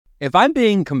If I'm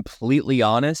being completely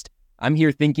honest, I'm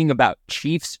here thinking about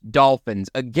Chiefs-Dolphins,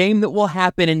 a game that will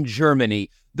happen in Germany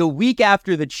the week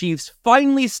after the Chiefs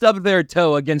finally stubbed their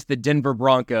toe against the Denver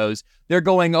Broncos. They're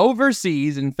going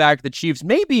overseas. In fact, the Chiefs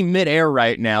may be midair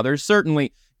right now. They're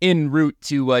certainly en route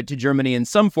to Germany in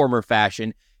some form or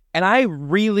fashion. And I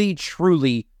really,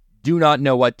 truly do not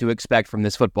know what to expect from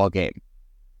this football game.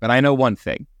 But I know one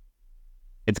thing.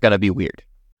 It's going to be weird.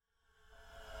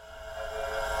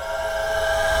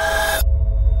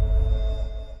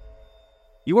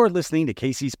 You are listening to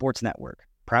KC Sports Network,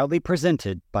 proudly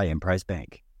presented by Emprise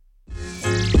Bank.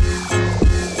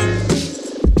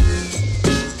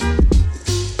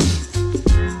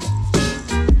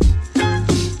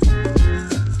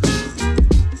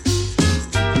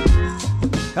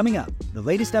 Coming up, the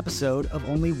latest episode of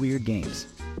Only Weird Games,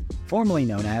 formerly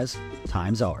known as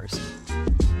Time's Ours.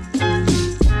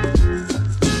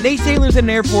 Nate Taylor's in an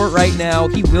airport right now.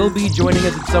 He will be joining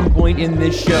us at some point in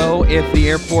this show if the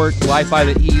airport Wi-Fi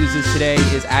that he uses today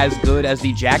is as good as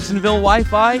the Jacksonville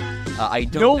Wi-Fi. I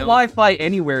don't know. No Wi-Fi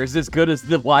anywhere is as good as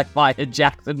the Wi-Fi at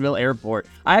Jacksonville Airport.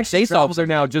 I actually travel there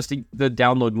now just to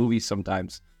download movies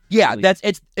sometimes. Yeah,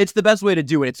 it's the best way to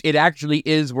do it. It actually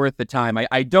is worth the time.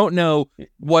 I don't know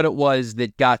what it was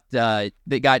that got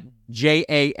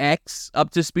JAX up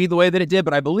to speed the way that it did,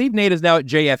 but I believe Nate is now at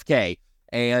JFK.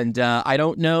 And I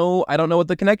don't know what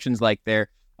the connection's like there.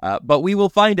 But we will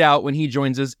find out when he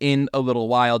joins us in a little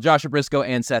while. Josh Briscoe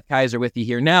and Seth Kaiser with you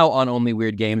here now on Only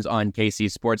Weird Games on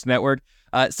KC Sports Network.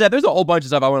 Seth, there's a whole bunch of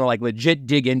stuff I want to legit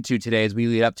dig into today as we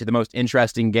lead up to the most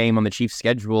interesting game on the Chiefs'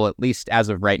 schedule, at least as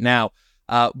of right now.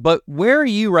 But where are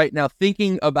you right now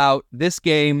thinking about this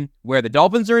game where the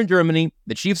Dolphins are in Germany,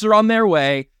 the Chiefs are on their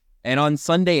way, and on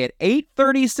Sunday at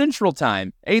 8:30 Central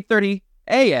Time, 8:30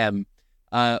 a.m.,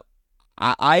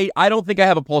 I don't think I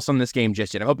have a pulse on this game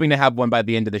just yet. I'm hoping to have one by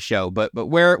the end of the show. But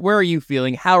where are you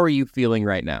feeling? How are you feeling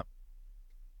right now?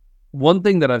 One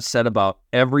thing that I've said about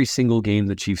every single game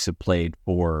the Chiefs have played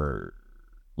for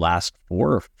last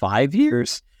 4 or 5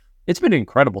 years, it's been an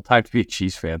incredible time to be a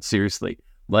Chiefs fan. Seriously,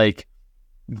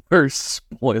 we're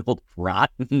spoiled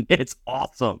rotten. It's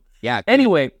awesome. Yeah.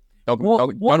 Anyway,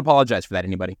 don't apologize for that,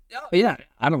 anybody.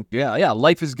 Yeah.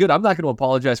 Life is good. I'm not going to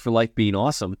apologize for life being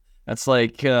awesome. That's sorry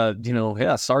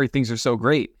things are so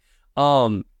great.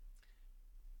 One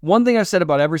thing I've said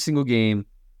about every single game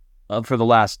for the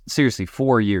last, seriously,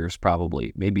 4 years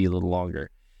probably, maybe a little longer,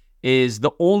 is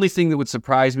the only thing that would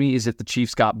surprise me is if the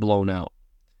Chiefs got blown out.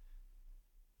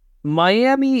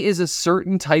 Miami is a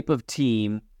certain type of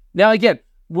team. Now, again,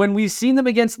 when we've seen them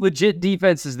against legit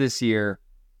defenses this year,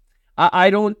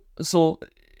 I'm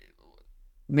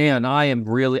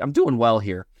doing well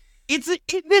here. It's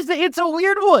a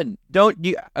weird one.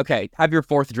 Have your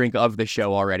fourth drink of the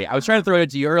show already. I was trying to throw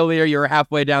it to you earlier. You were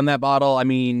halfway down that bottle. I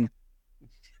mean,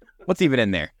 what's even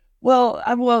in there? Well,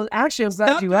 actually, I'm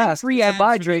glad you asked.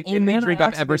 My drink, only drink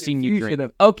I've ever seen you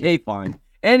drink. Okay, fine.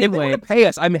 Anyway, if they want to pay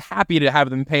us, I'm happy to have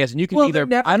them pay us, and you can I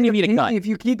don't even need a cut. If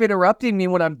you keep interrupting me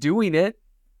when I'm doing it,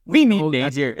 we need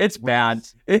Nate here. It's bad.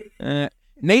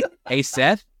 Nate, hey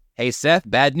Seth,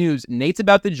 bad news. Nate's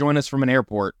about to join us from an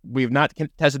airport we've not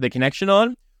tested the connection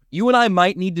on. You and I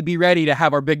might need to be ready to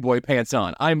have our big boy pants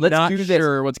on. Let's not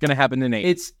sure what's going to happen to Nate.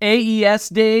 It's AES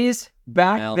days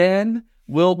back then.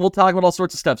 We'll talk about all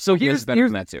sorts of stuff. So here's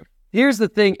the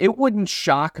thing. It wouldn't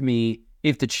shock me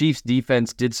if the Chiefs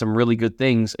defense did some really good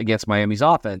things against Miami's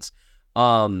offense.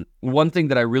 One thing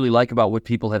that I really like about what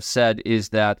people have said is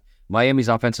that Miami's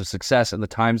offensive success and the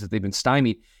times that they've been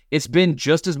stymied, it's been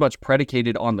just as much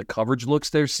predicated on the coverage looks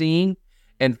they're seeing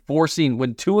and forcing.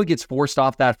 When Tua gets forced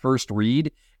off that first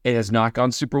read, it has not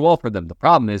gone super well for them. The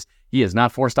problem is he has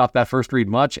not forced off that first read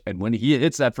much, and when he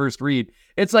hits that first read,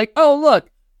 it's like, oh, look,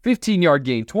 15-yard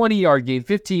gain, 20-yard gain,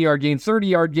 15-yard gain,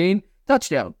 30-yard gain,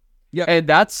 touchdown. Yeah, and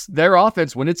that's their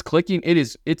offense. When it's clicking,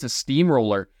 it's a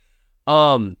steamroller.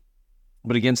 But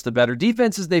against the better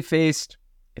defenses they faced,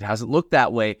 it hasn't looked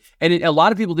that way. And a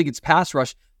lot of people think it's pass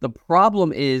rush. The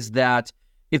problem is that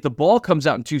if the ball comes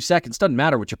out in 2 seconds, doesn't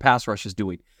matter what your pass rush is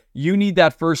doing. You need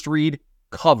that first read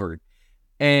covered.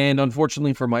 And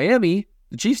unfortunately for Miami,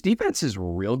 the Chiefs defense is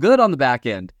real good on the back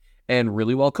end and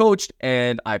really well coached.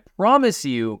 And I promise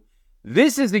you,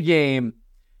 this is the game.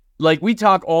 Like we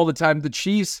talk all the time, the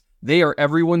Chiefs, they are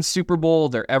everyone's Super Bowl.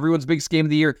 They're everyone's biggest game of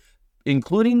the year,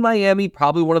 including Miami,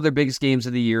 probably one of their biggest games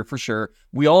of the year for sure.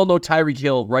 We all know Tyreek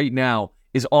Hill right now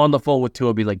is on the phone with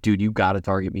Tua, be like, dude, you got to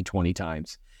target me 20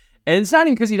 times. And it's not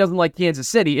even because he doesn't like Kansas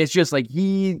City. It's just like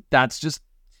he's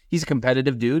a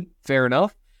competitive dude. Fair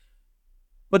enough.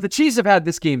 But the Chiefs have had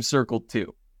this game circled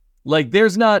too. Like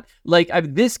there's not,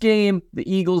 this game, the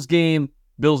Eagles game,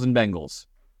 Bills and Bengals.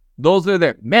 Those are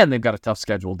there. Man, they've got a tough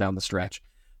schedule down the stretch.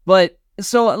 But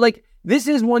so, like, this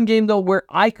is one game, though, where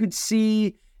I could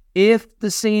see if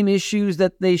the same issues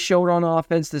that they showed on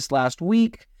offense this last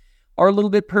week are a little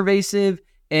bit pervasive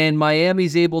and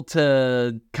Miami's able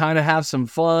to kind of have some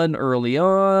fun early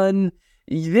on.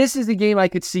 This is a game I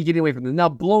could see getting away from them. Now,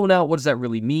 blown out, what does that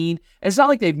really mean? It's not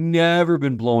like they've never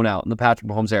been blown out in the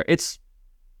Patrick Mahomes era. It's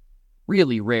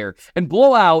really rare. And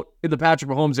blowout in the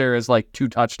Patrick Mahomes era is like 2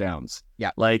 touchdowns.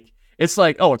 Yeah. Like, it's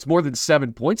like, oh, it's more than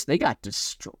 7 points. They got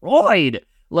destroyed.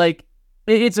 Like,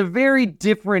 it's a very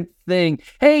different thing.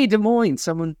 Hey, Des Moines,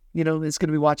 someone, is going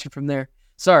to be watching from there.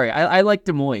 Sorry, I like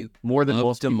Des Moines more than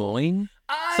most Des people. Moines?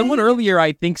 Someone earlier,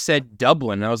 I think, said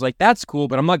Dublin. And I was like, that's cool,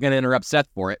 but I'm not going to interrupt Seth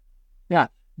for it. Yeah.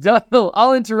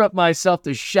 I'll interrupt myself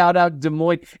to shout out Des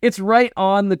Moines. It's right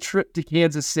on the trip to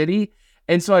Kansas City.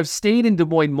 And so I've stayed in Des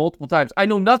Moines multiple times. I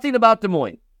know nothing about Des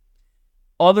Moines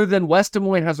other than West Des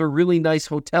Moines has a really nice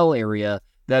hotel area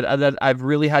that I've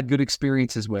really had good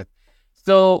experiences with.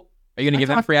 So are you going to give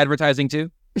them free advertising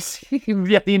too?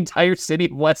 Yeah, the entire city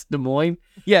of West Des Moines.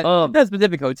 Yeah, that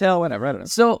specific hotel, whatever. I don't know.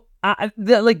 So,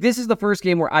 this is the first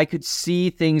game where I could see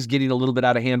things getting a little bit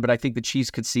out of hand, but I think the Chiefs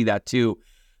could see that too.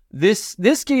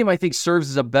 This game, I think, serves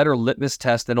as a better litmus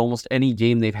test than almost any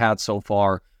game they've had so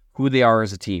far, who they are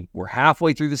as a team. We're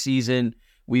halfway through the season.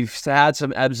 We've had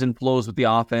some ebbs and flows with the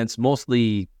offense,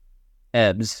 mostly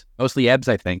ebbs. Mostly ebbs,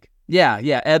 I think. Yeah,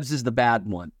 ebbs is the bad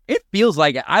one. It feels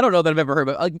like, I don't know that I've ever heard,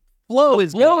 but like,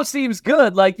 flow seems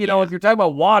good. Like, if you're talking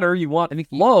about water, you want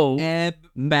flow. Ebb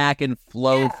back and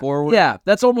flow forward. Yeah,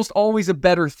 that's almost always a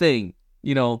better thing,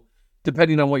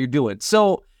 depending on what you're doing.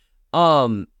 So,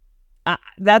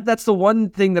 that's the one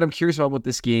thing that I'm curious about with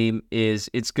this game is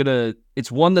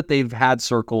it's one that they've had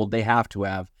circled. They have to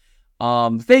have.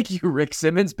 Thank you, Rick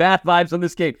Simmons. Bad vibes on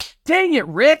this game. Dang it,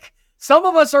 Rick. Some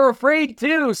of us are afraid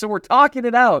too, so we're talking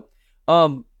it out.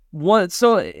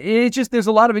 So it's just, there's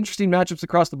a lot of interesting matchups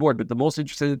across the board, but the most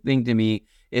interesting thing to me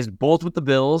is both with the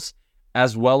Bills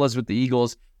as well as with the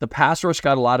Eagles. The pass rush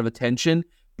got a lot of attention,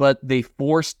 but they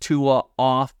forced Tua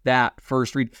off that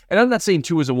first read. And I'm not saying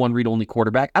Tua is a one-read only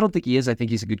quarterback. I don't think he is. I think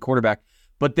he's a good quarterback.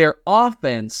 But their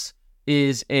offense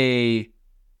is it's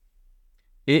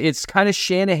kind of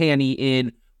Shanahan-y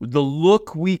in the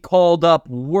look we called up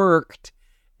worked,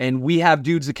 and we have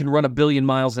dudes that can run 1 billion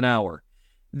miles an hour.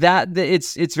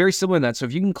 It's very similar to that. So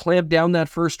if you can clamp down that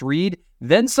first read,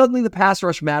 then suddenly the pass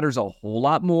rush matters a whole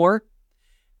lot more.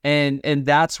 And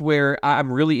that's where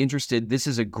I'm really interested. This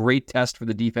is a great test for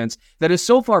the defense that has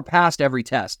so far passed every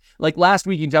test. Like last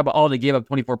week, you can talk about, they gave up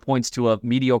 24 points to a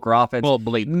mediocre offense. Well,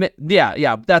 believe.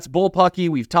 Yeah, that's bullpucky.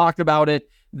 We've talked about it.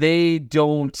 They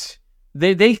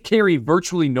carry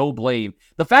virtually no blame.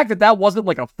 The fact that wasn't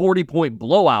like a 40-point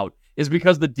blowout is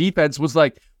because the defense was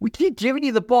like, we keep giving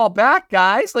you the ball back,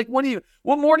 guys. Like, what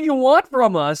more do you want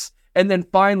from us? And then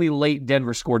finally, late,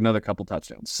 Denver scored another couple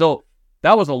touchdowns. So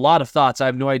that was a lot of thoughts. I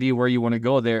have no idea where you want to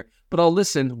go there, but I'll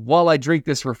listen while I drink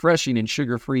this refreshing and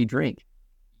sugar-free drink.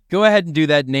 Go ahead and do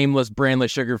that nameless, brandless,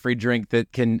 sugar-free drink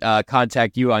that can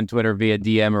contact you on Twitter via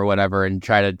DM or whatever and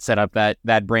try to set up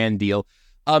that brand deal.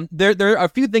 There are a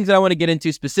few things that I want to get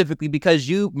into specifically because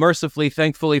you mercifully,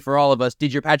 thankfully for all of us,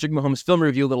 did your Patrick Mahomes film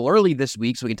review a little early this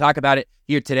week, so we can talk about it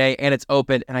here today, and it's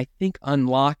open, and I think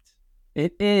unlocked.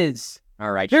 It is.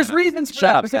 All right. There's reasons for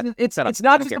that. It's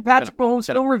not just a Patrick Mahomes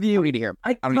film review. I don't need to hear him.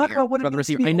 I talk about what it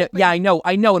receiver. I know,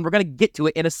 and we're going to get to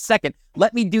it in a second.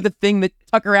 Let me do the thing that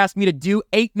Tucker asked me to do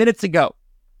 8 minutes ago.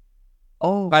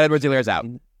 Oh. Clyde Edwards-Hilaire's out.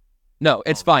 No,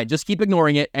 it's fine. Just keep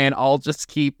ignoring it, and I'll just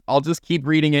keep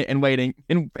reading it and waiting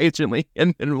impatiently,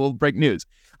 and we'll break news.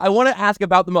 I want to ask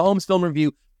about the Mahomes film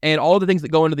review and all the things that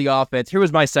go into the offense. Here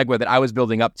was my segue that I was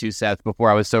building up to, Seth, before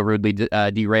I was so rudely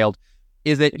derailed,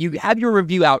 is that you have your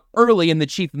review out early in the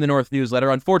Chief in the North newsletter.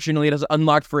 Unfortunately, it is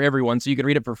unlocked for everyone, so you can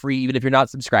read it for free, even if you're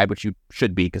not subscribed, which you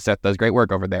should be, because Seth does great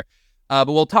work over there. But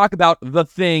we'll talk about the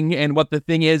thing and what the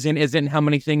thing is and isn't, how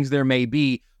many things there may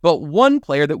be. But one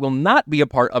player that will not be a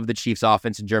part of the Chiefs'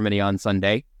 offense in Germany on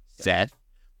Sunday, Seth,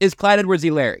 is Clyde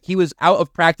Edwards-Helaire. He was out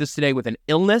of practice today with an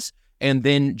illness, and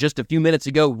then just a few minutes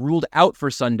ago ruled out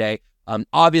for Sunday.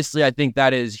 Obviously, I think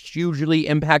that is hugely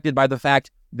impacted by the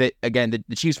fact that, again,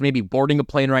 the Chiefs may be boarding a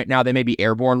plane right now. They may be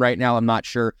airborne right now. I'm not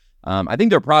sure. I think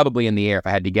they're probably in the air, if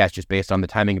I had to guess, just based on the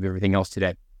timing of everything else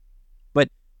today. But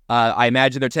I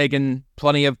imagine they're taking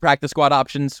plenty of practice squad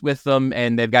options with them,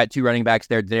 and they've got 2 running backs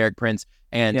there, Derek Prince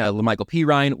and LaMichael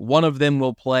Pirine. One of them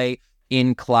will play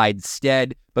in Clyde's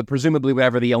stead, but presumably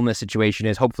whatever the illness situation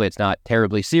is, hopefully it's not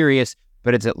terribly serious,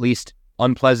 but it's at least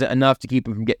unpleasant enough to keep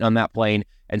him from getting on that plane.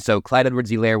 And so Clyde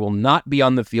Edwards-Helaire will not be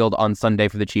on the field on Sunday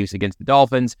for the Chiefs against the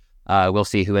Dolphins. We'll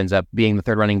see who ends up being the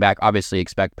third running back. Obviously,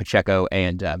 expect Pacheco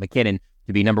and McKinnon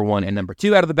to be number 1 and number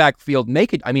 2 out of the backfield.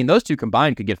 Those two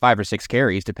combined could get 5 or 6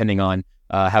 carries, depending on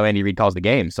how Andy Reid calls the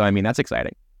game. So, that's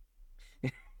exciting.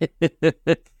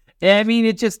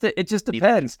 It just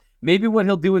depends. Maybe what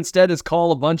he'll do instead is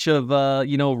call a bunch of,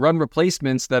 run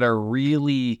replacements that are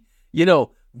really,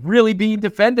 really being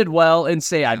defended well and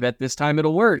say, I bet this time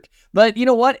it'll work. But you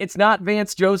know what? It's not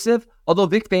Vance Joseph, although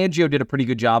Vic Fangio did a pretty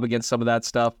good job against some of that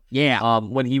stuff. Yeah.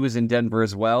 When he was in Denver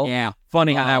as well. Yeah.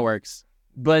 Funny how that works.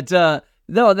 But no,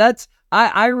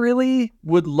 I really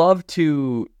would love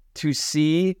to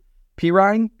see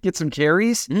Pirine get some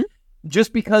carries,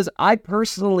 just because I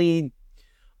personally,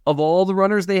 of all the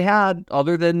runners they had,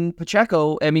 other than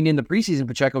Pacheco, in the preseason,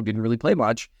 Pacheco didn't really play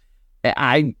much.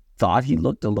 I thought he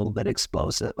looked a little bit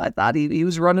explosive. I thought he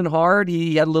was running hard.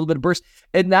 He had a little bit of burst.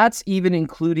 And that's even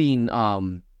including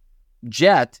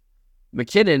Jet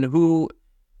McKinnon, who,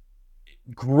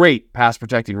 great pass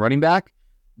protecting running back.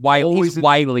 He's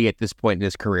wily at this point in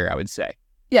his career, I would say.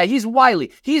 Yeah, he's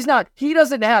wily. Jet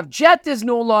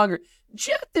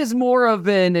is more of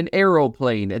an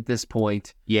aeroplane at this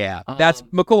point. Yeah, that's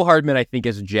McCole Hardman, I think,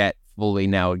 is Jet fully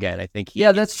now again. I think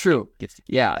that's true.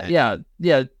 Yeah.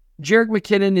 Jerick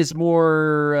McKinnon is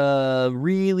more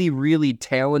really, really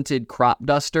talented crop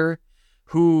duster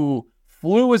who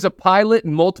flew as a pilot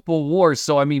in multiple wars.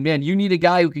 So, man, you need a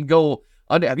guy who can go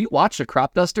under. Have you watched a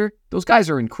crop duster? Those guys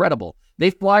are incredible. They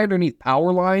fly underneath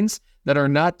power lines that are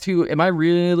not too, am I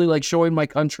really showing my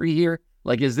country here?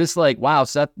 Is this wow,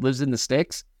 Seth lives in the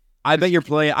sticks? I bet you're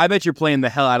playing the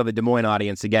hell out of the Des Moines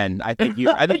audience again. I think you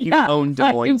own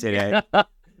Des Moines today.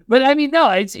 But no,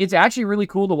 it's actually really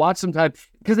cool to watch sometimes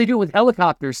because they do it with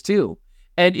helicopters too.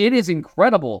 And it is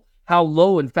incredible how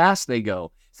low and fast they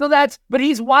go. But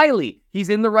he's wily. He's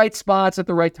in the right spots at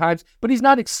the right times, but he's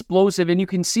not explosive. And you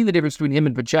can see the difference between him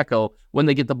and Pacheco when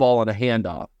they get the ball on a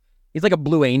handoff. He's like a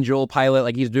Blue Angel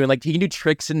pilot. He's doing he can do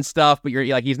tricks and stuff, but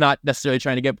he's not necessarily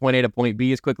trying to get point A to point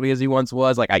B as quickly as he once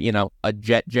was. A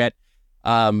jet.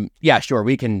 Yeah, sure.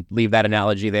 We can leave that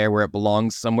analogy there where it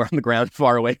belongs, somewhere on the ground,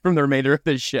 far away from the remainder of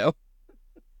this show.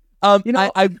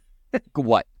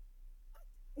 What?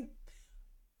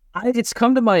 It's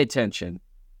come to my attention,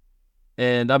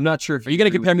 and I'm not sure if are you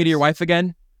going to compare me to your wife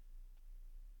again?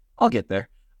 I'll get there.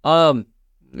 Probably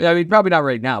not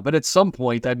right now, but at some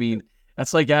point,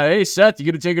 that's hey, Seth, you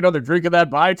going to take another drink of that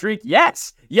buy drink?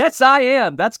 Yes, I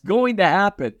am. That's going to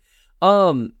happen.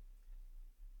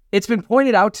 It's been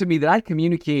pointed out to me that I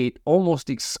communicate almost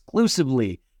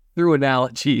exclusively through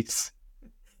analogies.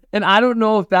 And I don't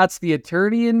know if that's the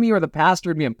attorney in me or the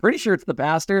pastor in me. I'm pretty sure it's the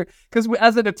pastor, because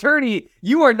as an attorney,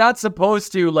 you are not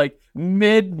supposed to,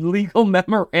 mid-legal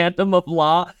memorandum of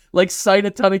law, cite a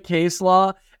ton of case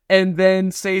law and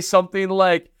then say something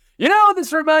like,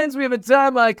 this reminds me of a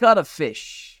time I caught a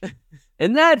fish.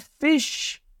 And that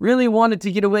fish really wanted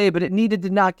to get away, but it needed to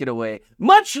not get away.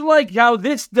 Much like how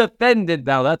this defendant.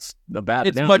 Now, that's the bad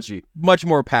analogy. It's much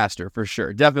more pastor, for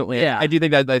sure. Definitely. Yeah. I do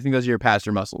think I think those are your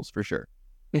pastor muscles, for sure.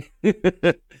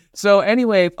 So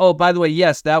anyway, by the way,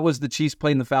 yes, that was the Chiefs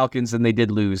playing the Falcons, and they did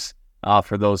lose.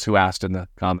 For those who asked in the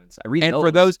comments,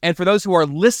 for those who are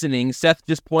listening, Seth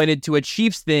just pointed to a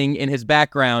Chiefs thing in his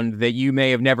background that you may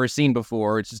have never seen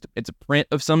before. It's a print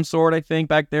of some sort, I think,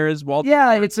 back there as well.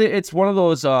 Yeah, it's one of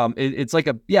those. It's like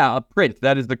a print.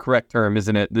 That is the correct term,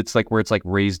 isn't it? It's where it's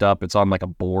raised up. It's on a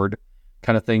board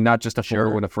kind of thing, not just a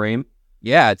photo in a frame.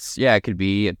 Yeah, it could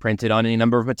be printed on any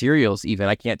number of materials. Even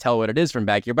I can't tell what it is from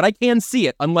back here, but I can see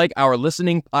it. Unlike our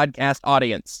listening podcast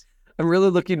audience. I'm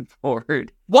really looking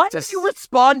forward. Why are you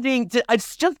responding to...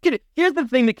 Here's the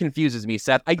thing that confuses me,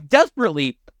 Seth. I'm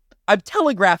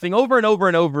telegraphing over and over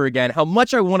and over again how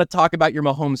much I want to talk about your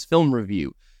Mahomes film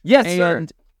review. Yes, sir.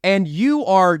 And you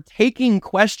are taking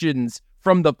questions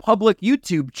from the public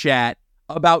YouTube chat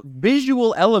about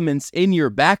visual elements in your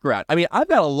background. I've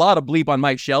got a lot of bleep on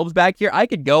my shelves back here. I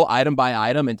could go item by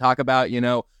item and talk about,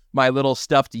 my little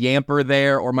stuffed Yamper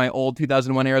there, or my old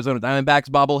 2001 Arizona Diamondbacks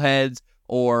bobbleheads,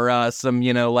 or some,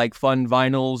 fun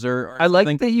vinyls or I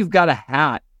like that you've got a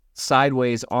hat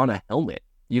sideways on a helmet.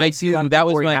 You don't see that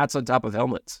was my hats on top of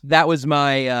helmets. That was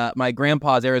my my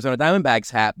grandpa's Arizona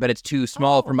Diamondbacks hat, but it's too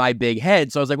small for my big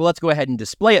head. So I was like, well, let's go ahead and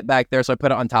display it back there. So I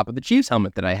put it on top of the Chiefs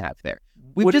helmet that I have there.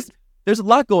 There's a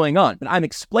lot going on, but I'm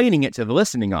explaining it to the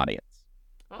listening audience.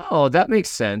 Oh, that makes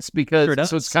sense, because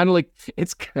so it's kind of like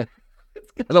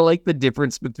the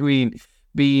difference between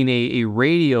being a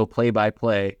radio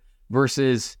play-by-play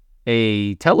versus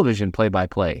a television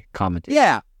play-by-play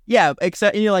commentator. Yeah.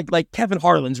 Except like Kevin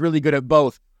Harlan's really good at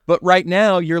both, But right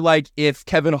now, you're like if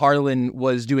Kevin Harlan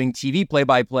was doing TV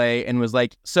play-by-play and was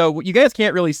like, so you guys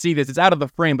can't really see this. It's out of the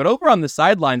frame. But over on the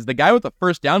sidelines, the guy with the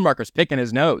first down marker is picking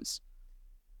his nose.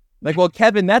 Like, well,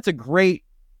 Kevin, that's a great...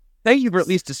 Thank you for at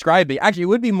least describing. Actually, it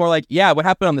would be more like, yeah, what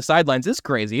happened on the sidelines is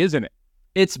crazy, isn't it?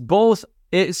 It's both.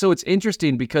 So it's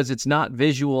interesting because it's not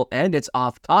visual and it's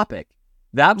off topic.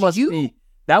 That would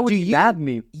be bad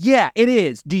me. Yeah, it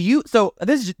is. So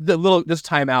this is this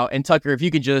time out, and Tucker, if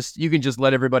you can just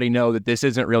let everybody know that this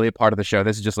isn't really a part of the show.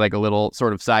 This is just like a little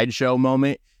sort of sideshow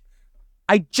moment.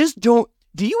 I just don't.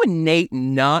 Do you and Nate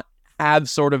not have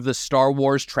sort of the Star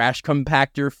Wars trash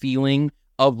compactor feeling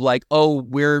of like, oh,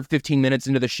 we're 15 minutes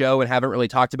into the show and haven't really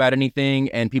talked about anything,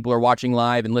 and people are watching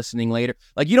live and listening later?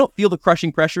 Like, you don't feel the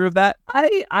crushing pressure of that?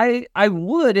 I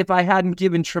would if I hadn't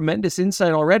given tremendous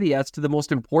insight already as to the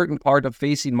most important part of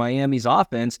facing Miami's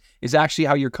offense is actually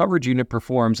how your coverage unit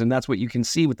performs, and that's what you can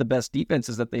see with the best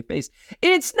defenses that they face.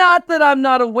 It's not that I'm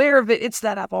not aware of it, it's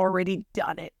that I've already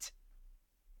done it.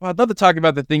 Well, I'd love to talk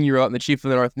about the thing you wrote in the Chiefs of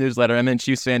the North newsletter. I'm in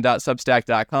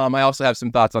ChiefsFan.substack.com. I also have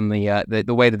some thoughts on the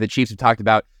way that the Chiefs have talked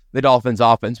about the Dolphins'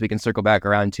 offense we can circle back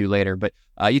around to later. But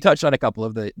you touched on a couple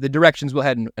of the directions we'll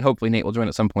head, and hopefully Nate will join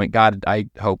at some point. God, I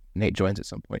hope Nate joins at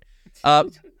some point.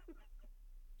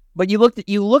 But you looked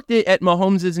at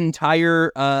Mahomes'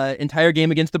 entire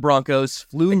game against the Broncos,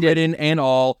 flu and didn't and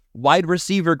all, wide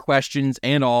receiver questions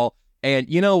and all. And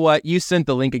you know what? You sent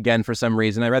the link again for some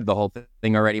reason. I read the whole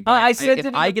thing already. But I sent it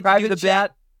in the private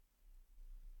chat.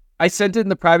 I sent it in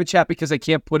the private chat because I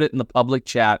can't put it in the public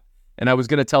chat. And I was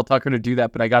going to tell Tucker to do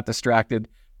that, but I got distracted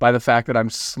by the fact that I'm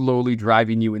slowly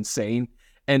driving you insane.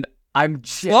 And I'm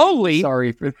slowly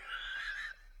sorry for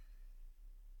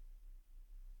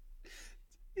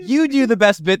You do the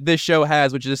best bit this show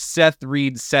has, which is Seth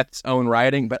reads Seth's own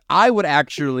writing, but I would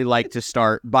actually like to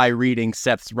start by reading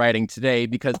Seth's writing today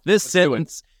because this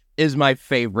sentence is my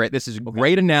favorite. This is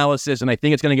great analysis, and I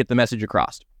think it's going to get the message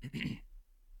across.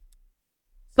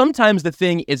 Sometimes the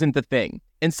thing isn't the thing,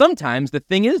 and sometimes the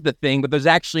thing is the thing, but there's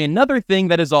actually another thing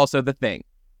that is also the thing.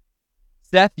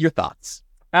 Seth, your thoughts?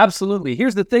 Absolutely.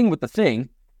 Here's the thing with the thing.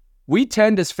 We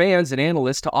tend as fans and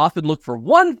analysts to often look for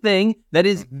one thing that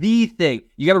is the thing.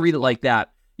 You got to read it like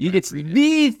that. It's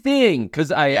the thing, because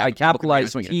I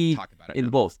capitalize T in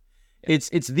both. It's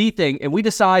the thing, and we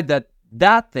decide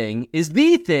that thing is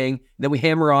the thing, then we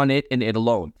hammer on it and it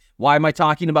alone. Why am I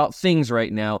talking about things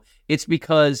right now? It's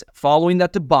because following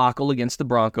that debacle against the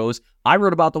Broncos, I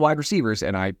wrote about the wide receivers,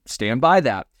 and I stand by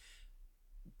that.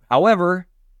 However,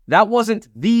 that wasn't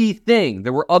the thing.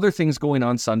 There were other things going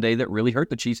on Sunday that really hurt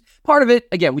the Chiefs. Part of it,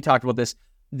 again, we talked about this,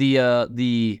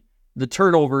 the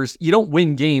turnovers. You don't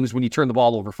win games when you turn the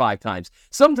ball over 5 times.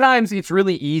 Sometimes it's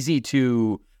really easy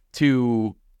to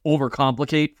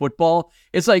overcomplicate football.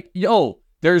 It's like,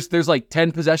 there's like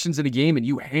 10 possessions in a game and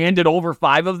you hand it over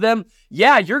 5 of them.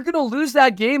 Yeah, you're going to lose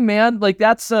that game, man. Like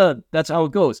that's how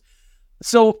it goes.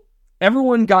 So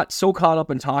everyone got so caught up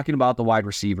in talking about the wide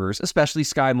receivers, especially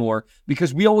Sky Moore,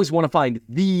 because we always want to find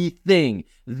the thing,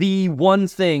 the one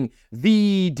thing,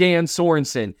 the Dan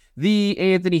Sorensen, the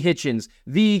Anthony Hitchens,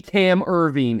 the Cam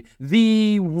Irving,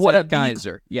 the what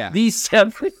Geyser. Yeah. The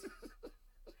 7.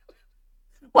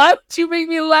 Why would you make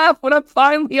me laugh when I'm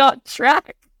finally on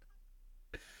track?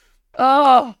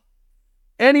 Oh.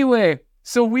 Anyway,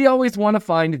 so we always want to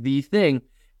find the thing.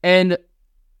 And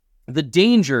the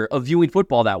danger of viewing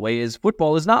football that way is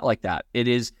football is not like that. It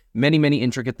is many, many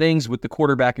intricate things, with the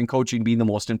quarterback and coaching being the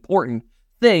most important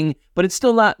thing, but it's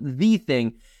still not the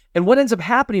thing. And what ends up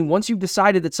happening once you've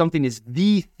decided that something is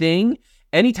the thing,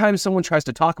 anytime someone tries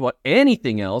to talk about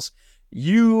anything else,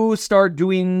 you start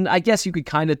doing, I guess you could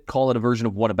kind of call it a version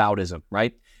of whataboutism,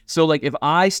 right? So like if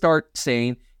I start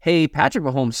saying, hey, Patrick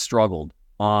Mahomes struggled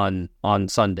on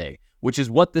Sunday, which is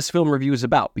what this film review is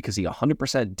about, because he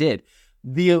 100% did.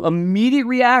 The immediate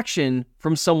reaction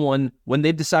from someone when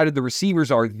they've decided the receivers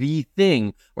are the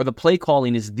thing or the play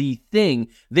calling is the thing,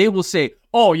 they will say,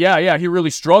 oh, yeah, he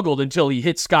really struggled until he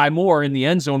hit Sky Moore in the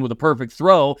end zone with a perfect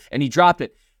throw and he dropped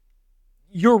it.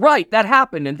 You're right, that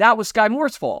happened, and that was Sky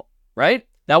Moore's fault, right?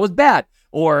 That was bad.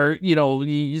 Or,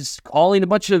 he's calling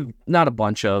not a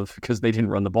bunch of, because they didn't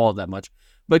run the ball that much,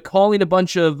 but calling a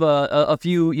bunch of a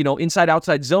few,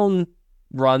 inside-outside zone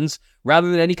runs rather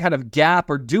than any kind of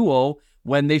gap or duo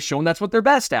when they've shown that's what they're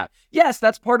best at. Yes,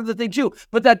 that's part of the thing too,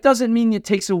 but that doesn't mean it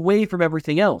takes away from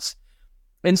everything else.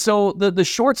 And so the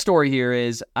short story here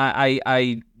is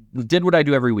I did what I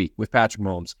do every week with Patrick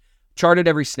Mahomes, charted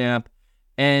every snap,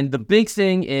 and the big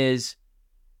thing is,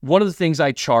 one of the things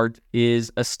I chart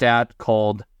is a stat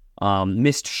called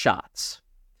missed shots.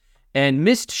 And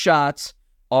missed shots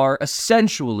are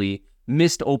essentially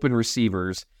missed open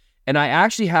receivers And I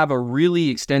actually have a really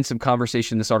extensive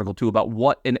conversation in this article too about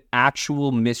what an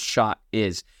actual missed shot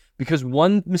is. Because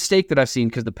one mistake that I've seen,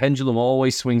 because the pendulum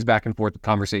always swings back and forth with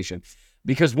conversation,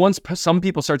 because once some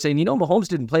people start saying, Mahomes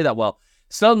didn't play that well,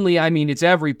 suddenly, it's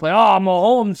every play. Oh,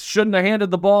 Mahomes shouldn't have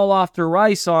handed the ball off to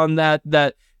Rice on that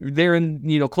they're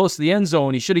in, close to the end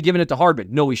zone. He should have given it to Hardman.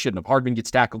 No, he shouldn't have. Hardman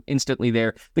gets tackled instantly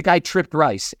there. The guy tripped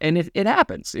Rice, and it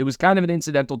happens. It was kind of an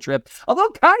incidental trip, although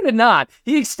kind of not.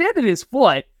 He extended his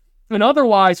foot, and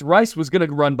otherwise Rice was going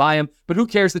to run by him, but who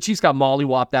cares? The Chiefs got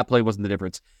mollywopped. That play wasn't the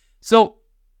difference. So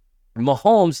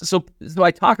Mahomes, so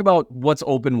I talk about what's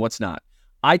open, what's not.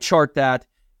 I chart that,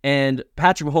 and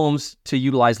Patrick Mahomes, to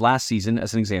utilize last season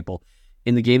as an example,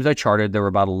 in the games I charted, there were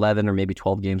about 11 or maybe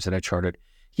 12 games that I charted.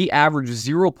 He averaged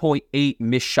 0.8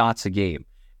 missed shots a game.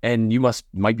 And you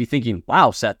might be thinking, wow,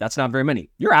 Seth, that's not very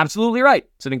many. You're absolutely right.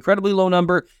 It's an incredibly low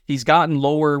number. He's gotten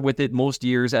lower with it most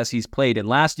years as he's played. And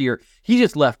last year, he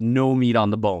just left no meat on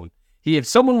the bone. If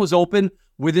someone was open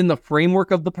within the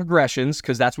framework of the progressions,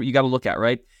 because that's what you got to look at,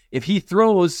 right? If he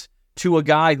throws to a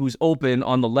guy who's open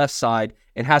on the left side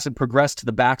and hasn't progressed to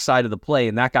the backside of the play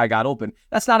and that guy got open,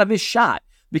 that's not a missed shot,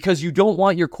 because you don't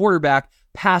want your quarterback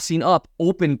passing up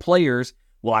open players.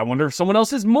 Well, I wonder if someone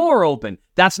else is more open.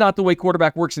 That's not the way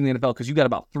quarterback works in the NFL, because you got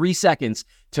about 3 seconds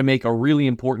to make a really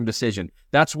important decision.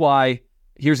 That's why,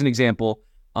 here's an example.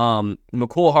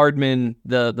 Mecole Hardman,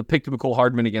 the pick to Mecole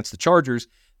Hardman against the Chargers,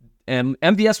 and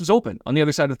MVS was open on the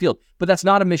other side of the field. But that's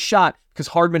not a missed shot, because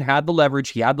Hardman had the leverage,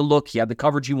 he had the look, he had the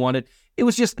coverage he wanted. It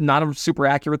was just not a super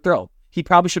accurate throw. He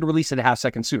probably should have released it a half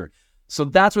second sooner. So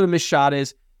that's what a missed shot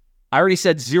is. I already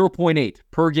said 0.8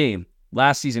 per game.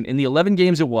 Last season, in the 11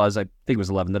 games I think it was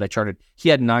 11 that I charted, he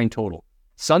had 9 total.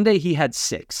 Sunday, he had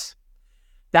 6.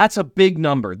 That's a big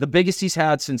number, the biggest he's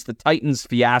had since the Titans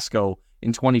fiasco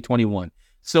in 2021.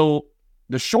 So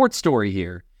the short story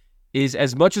here is,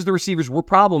 as much as the receivers were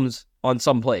problems on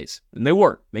some plays, and they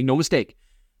were, make no mistake,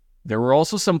 there were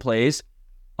also some plays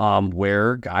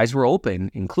where guys were open,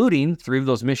 including 3 of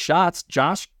those missed shots.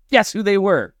 Josh, guess who they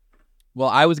were? Well,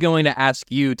 I was going to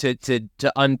ask you to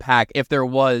unpack if there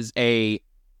was a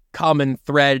common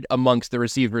thread amongst the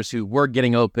receivers who were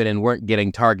getting open and weren't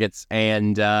getting targets,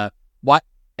 and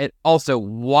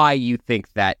why you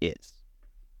think that is.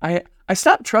 I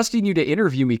stopped trusting you to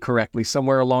interview me correctly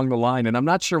somewhere along the line, and I'm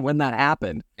not sure when that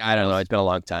happened. I don't know. It's been a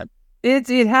long time. It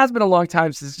has been a long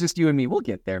time since it's just you and me. We'll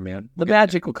get there, man. The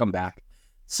magic will come back.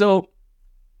 So,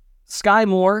 Sky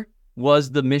Moore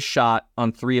was the missed shot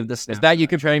on 3 of the snaps. Is that you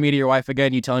comparing me to your wife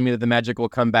again? You telling me that the magic will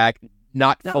come back,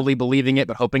 not fully believing it,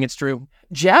 but hoping it's true?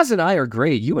 Jazz and I are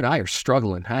great. You and I are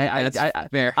struggling. That's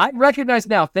fair. I recognize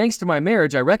now, thanks to my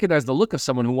marriage, I recognize the look of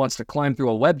someone who wants to climb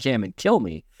through a webcam and kill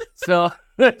me. So,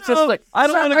 it's just like, I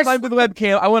don't want to climb through the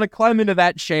webcam. I want to climb into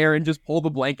that chair and just pull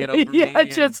the blanket over me. Yeah,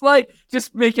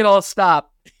 just make it all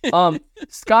stop.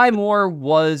 Sky Moore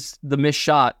was the missed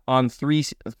shot on 3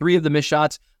 of the missed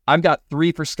shots. I've got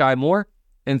 3 for Sky Moore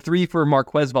and 3 for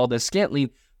Marquez Valdez-Scantling,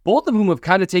 both of whom have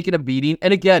kind of taken a beating,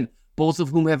 and again, both of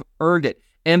whom have earned it.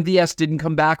 MVS didn't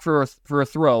come back for a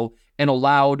throw and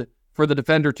allowed for the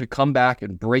defender to come back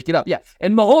and break it up. Yeah,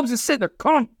 and Mahomes is sitting there,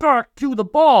 come back to the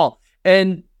ball,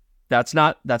 and that's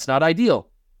not ideal.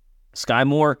 Sky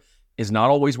Moore is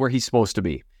not always where he's supposed to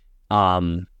be.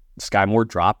 Sky Moore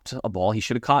dropped a ball he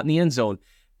should have caught in the end zone,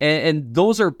 and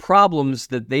those are problems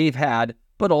that they've had.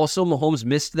 But also Mahomes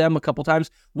missed them a couple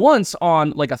times. Once on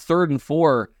like a 3rd and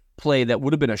 4 play that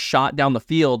would have been a shot down the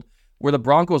field where the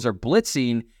Broncos are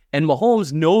blitzing, and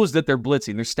Mahomes knows that they're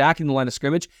blitzing. They're stacking the line of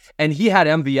scrimmage, and he had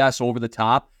MVS over the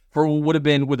top for what would have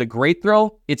been, with a great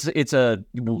throw, it's a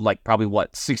probably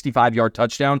 65-yard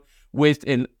touchdown. With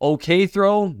an okay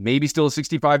throw, maybe still a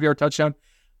 65-yard touchdown.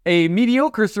 A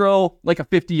mediocre throw, like a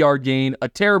 50-yard gain. A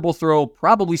terrible throw,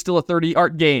 probably still a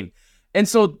 30-yard gain. And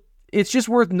so it's just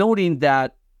worth noting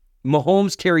that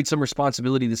Mahomes carried some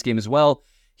responsibility this game as well.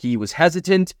 He was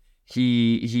hesitant.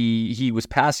 He was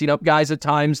passing up guys at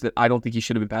times that I don't think he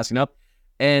should have been passing up.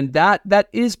 And that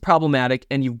is problematic.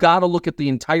 And you've got to look at the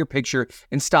entire picture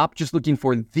and stop just looking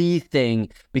for the thing,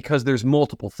 because there's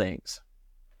multiple things.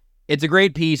 It's a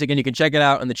great piece. Again, you can check it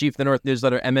out on the Chief of the North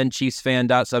newsletter,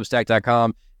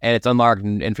 mnchiefsfan.substack.com, and it's unlocked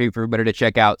and free for everybody to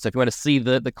check out. So if you want to see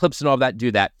the clips and all of that,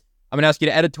 do that. I'm going to ask you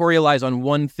to editorialize on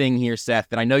one thing here, Seth,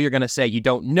 that I know you're going to say you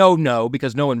don't know,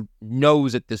 because no one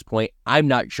knows at this point. I'm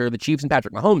not sure. The Chiefs and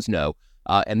Patrick Mahomes know.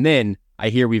 And then I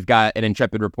hear we've got an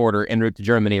intrepid reporter en route to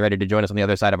Germany ready to join us on the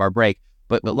other side of our break.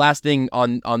 But the last thing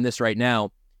on this right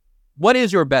now, what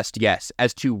is your best guess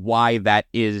as to why that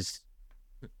is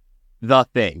the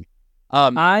thing?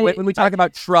 When we talk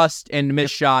about trust and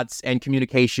missed shots and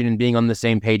communication and being on the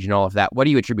same page and all of that, what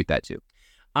do you attribute that to?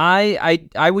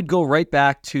 I would go right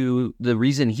back to the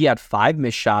reason he had 5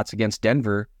 missed shots against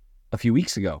Denver a few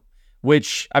weeks ago,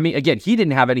 which, I mean, again, he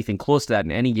didn't have anything close to that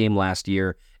in any game last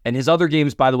year. And his other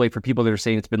games, by the way, for people that are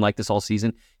saying it's been like this all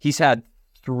season, he's had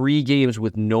 3 games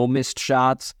with no missed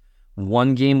shots,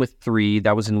 1 game with 3.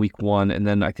 That was in week 1. And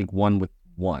then I think 1 with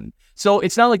 1. So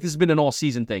it's not like this has been an all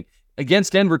season thing.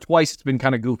 Against Denver twice, it's been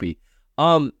kind of goofy.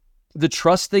 The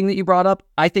trust thing that you brought up,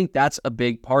 I think that's a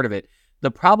big part of it.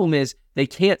 The problem is they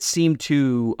can't seem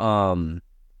to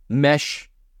mesh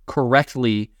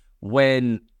correctly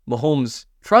when Mahomes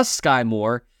trusts Sky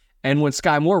Moore and when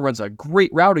Sky Moore runs a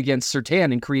great route against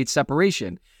Surtain and creates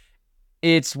separation.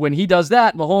 It's when he does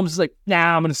that, Mahomes is like,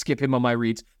 nah, I'm going to skip him on my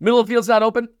reads. Middle of the field's not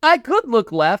open. I could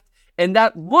look left, and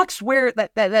that looks where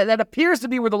that appears to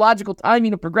be where the logical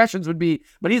timing of progressions would be.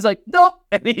 But he's like, nope,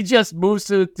 and he just moves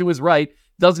to his right.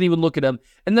 Doesn't even look at him.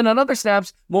 And then on other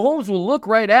snaps, Mahomes will look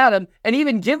right at him and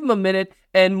even give him a minute.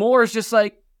 And Moore is just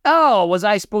like, oh, was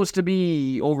I supposed to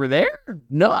be over there?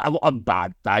 No,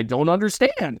 I don't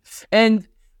understand. And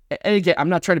again, I'm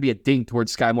not trying to be a dink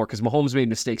towards Sky Moore because Mahomes made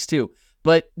mistakes too.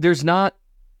 But there's not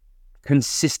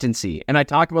consistency. And I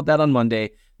talked about that on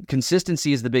Monday.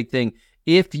 Consistency is the big thing.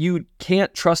 If you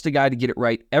can't trust a guy to get it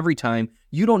right every time,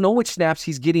 you don't know which snaps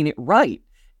he's getting it right.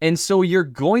 And so you're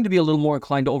going to be a little more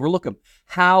inclined to overlook him.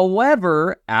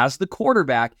 However, as the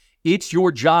quarterback, it's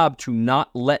your job to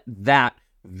not let that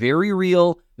very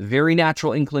real, very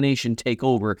natural inclination take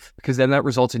over, because then that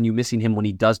results in you missing him when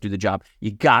he does do the job. You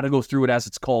got to go through it as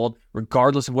it's called,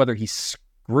 regardless of whether he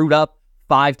screwed up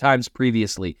 5 times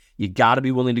previously. You got to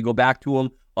be willing to go back to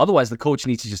him. Otherwise, the coach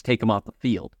needs to just take him off the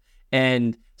field.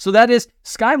 And so that is,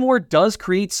 Sky Moore does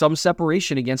create some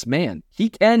separation against man. He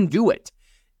can do it.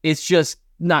 It's just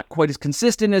not quite as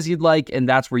consistent as you'd like, and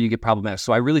that's where you get problematic.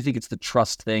 So I really think it's the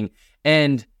trust thing.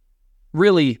 And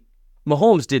really,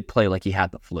 Mahomes did play like he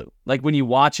had the flu. Like when you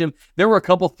watch him, there were a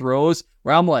couple throws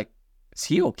where I'm like, is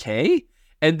he okay?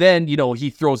 And then, he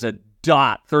throws a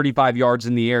dot 35 yards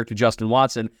in the air to Justin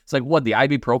Watson. It's like, what, the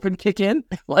ibuprofen kick in?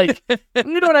 Like, you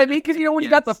know what I mean? Because, when you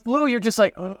got the flu, you're just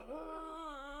like,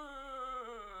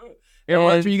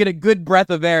 after you get a good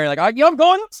breath of air, like, I'm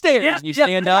going upstairs. Yeah, and you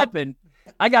stand up and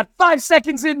I got 5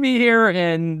 seconds in me here,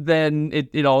 and then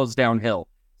it all is downhill.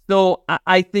 So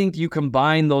I think you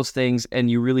combine those things, and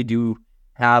you really do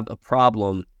have a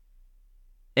problem.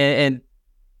 And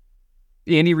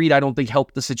Andy Reid, I don't think,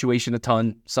 helped the situation a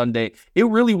ton Sunday. It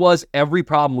really was every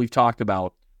problem we've talked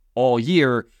about all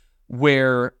year,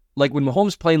 where, like, when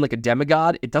Mahomes playing like a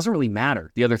demigod, it doesn't really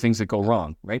matter the other things that go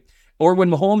wrong, right? Or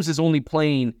when Mahomes is only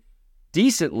playing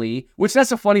decently, which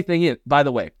that's a funny thing, by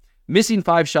the way. Missing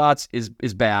 5 shots is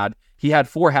bad. He had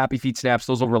 4 happy feet snaps.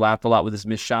 Those overlapped a lot with his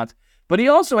missed shots. But he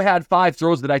also had 5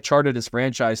 throws that I charted as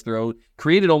franchise throw,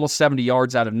 created almost 70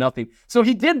 yards out of nothing. So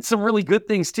he did some really good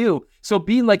things too. So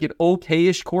being like an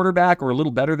okay-ish quarterback or a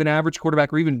little better than average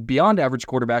quarterback or even beyond average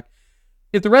quarterback,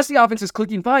 if the rest of the offense is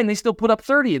clicking fine, they still put up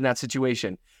 30 in that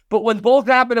situation. But when both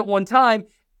happen at one time,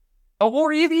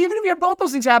 or even if you have both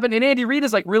those things happen and Andy Reid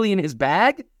is like really in his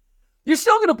bag, you're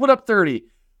still going to put up 30.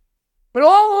 But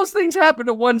all those things happened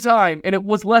at one time, and it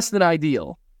was less than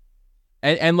ideal.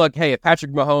 And look, hey, if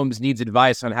Patrick Mahomes needs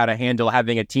advice on how to handle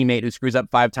having a teammate who screws up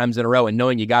 5 times in a row and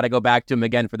knowing you got to go back to him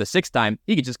again for the 6th time,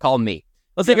 he could just call me.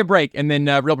 Let's take a break, and then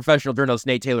real professional journalist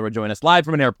Nate Taylor will join us live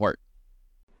from an airport.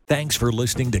 Thanks for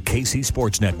listening to KC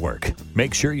Sports Network.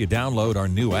 Make sure you download our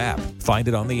new app. Find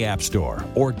it on the App Store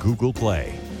or Google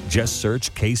Play. Just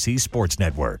search KC Sports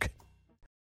Network.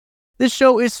 This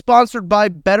show is sponsored by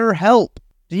BetterHelp.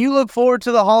 Do you look forward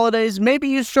to the holidays? Maybe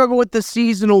you struggle with the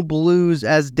seasonal blues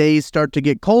as days start to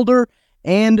get colder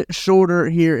and shorter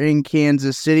here in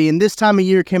Kansas City. And this time of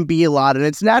year can be a lot, and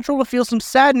it's natural to feel some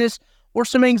sadness or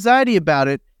some anxiety about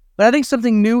it. But I think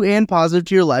something new and positive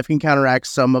to your life can counteract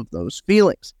some of those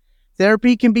feelings.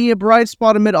 Therapy can be a bright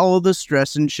spot amid all of the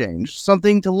stress and change,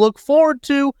 something to look forward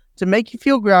to make you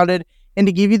feel grounded, and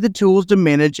to give you the tools to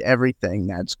manage everything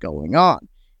that's going on.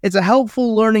 It's a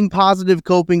helpful learning positive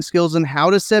coping skills and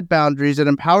how to set boundaries that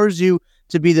empowers you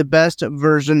to be the best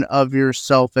version of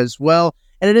yourself as well.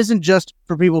 And it isn't just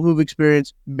for people who've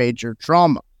experienced major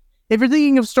trauma. If you're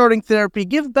thinking of starting therapy,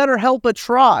 give BetterHelp a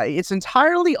try. It's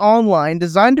entirely online,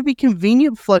 designed to be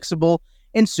convenient, flexible,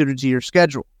 and suited to your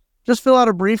schedule. Just fill out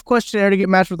a brief questionnaire to get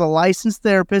matched with a licensed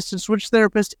therapist and switch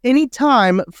therapists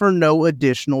anytime for no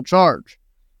additional charge.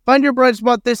 Find your bright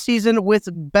spot this season with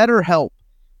BetterHelp.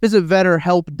 Visit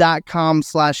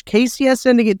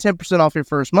BetterHelp.com/KCSN to get 10% off your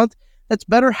first month. That's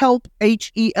BetterHelp,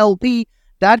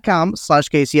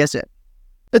 HELP.com/KCSN.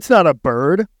 It's not a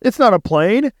bird. It's not a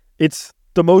plane. It's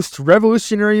the most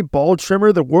revolutionary ball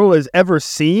trimmer the world has ever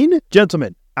seen.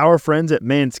 Gentlemen, Our friends at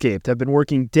Manscaped have been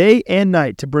working day and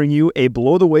night to bring you a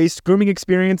below-the-waist grooming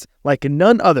experience like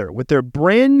none other with their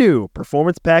brand new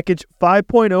Performance Package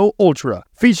 5.0 Ultra,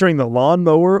 featuring the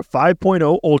Lawnmower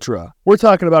 5.0 Ultra. We're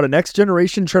talking about a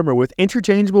next-generation trimmer with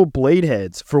interchangeable blade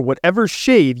heads for whatever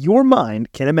shave your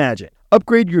mind can imagine.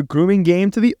 Upgrade your grooming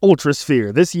game to the Ultra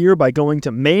Sphere this year by going to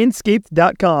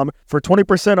manscaped.com for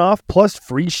 20% off plus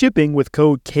free shipping with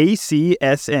code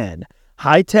KCSN.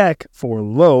 High tech for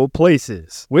low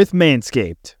places with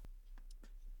Manscaped.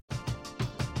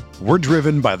 We're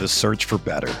driven by the search for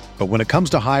better. But when it comes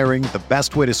to hiring, the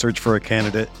best way to search for a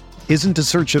candidate isn't to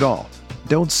search at all.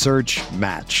 Don't search,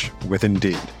 match with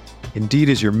Indeed. Indeed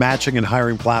is your matching and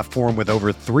hiring platform with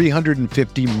over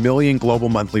 350 million global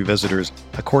monthly visitors,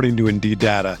 according to Indeed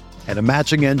data, and a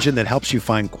matching engine that helps you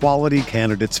find quality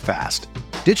candidates fast.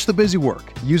 Ditch the busy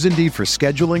work. Use Indeed for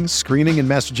scheduling, screening, and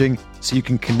messaging so you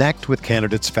can connect with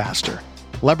candidates faster.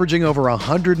 Leveraging over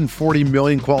 140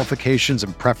 million qualifications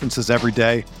and preferences every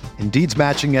day, Indeed's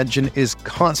matching engine is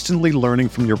constantly learning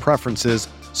from your preferences,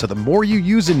 so the more you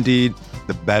use Indeed,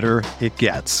 the better it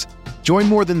gets. Join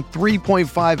more than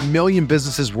 3.5 million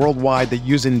businesses worldwide that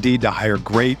use Indeed to hire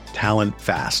great talent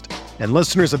fast. And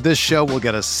listeners of this show will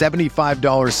get a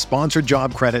 $75 sponsored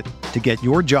job credit to get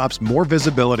your jobs more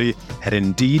visibility at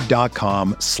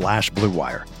Indeed.com/Blue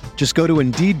Wire. Just go to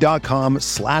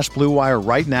Indeed.com/Blue Wire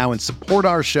right now and support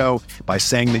our show by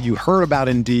saying that you heard about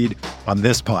Indeed on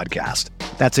this podcast.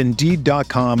 That's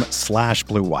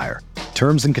Indeed.com/Blue Wire.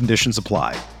 Terms and conditions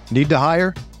apply. Need to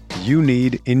hire? You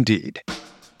need Indeed.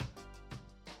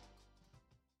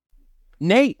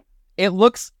 Nate, it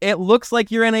looks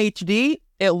like you're in HD.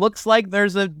 It looks like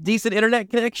there's a decent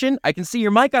internet connection. I can see your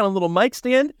mic on a little mic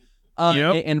stand,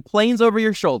 and planes over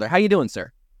your shoulder. How you doing,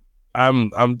 sir?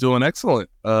 I'm doing excellent.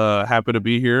 Happy to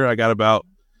be here. I got about,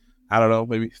 I don't know,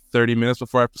 maybe 30 minutes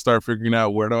before I have to start figuring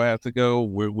out where do I have to go,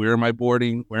 where am I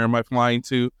boarding, where am I flying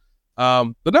to.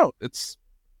 But no, it's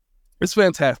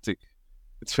fantastic.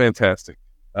 It's fantastic.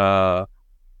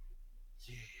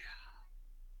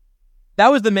 That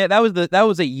was the man. That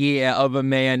was a yeah of a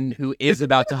man who is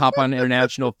about to hop on an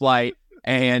international flight.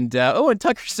 And and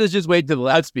Tucker says just wait till the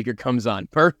loudspeaker comes on.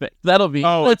 Perfect. That'll be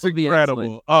it's incredible.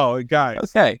 Excellent. Oh, guys.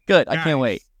 Okay, good. Guys. I can't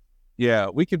wait. Yeah,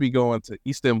 we could be going to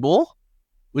Istanbul.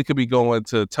 We could be going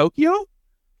to Tokyo.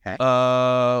 Okay.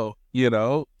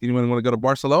 Anyone want to go to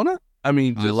Barcelona? I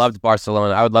mean, I loved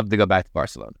Barcelona. I would love to go back to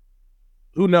Barcelona.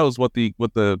 Who knows what the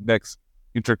next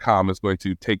intercom is going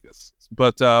to take us?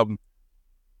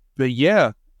 But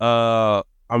yeah,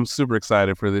 I'm super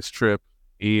excited for this trip,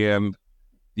 and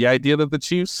the idea that the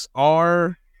Chiefs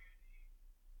are,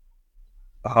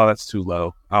 that's too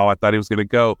low. Oh, I thought he was gonna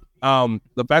go.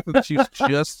 The fact that the Chiefs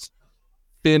just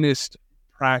finished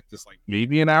practice like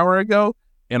maybe an hour ago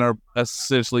and are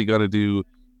essentially going to do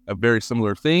a very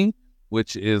similar thing,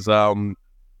 which is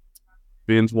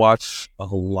binge watch a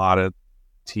lot of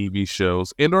TV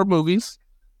shows and or movies,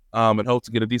 and hope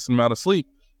to get a decent amount of sleep.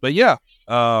 But yeah,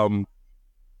 I'm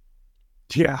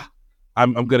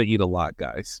gonna eat a lot,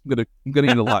 guys. I'm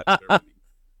gonna eat a lot.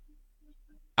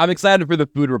 I'm excited for the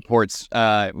food reports.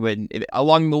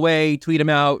 Along the way, tweet them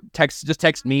out.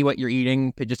 Text me what you're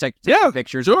eating. Just text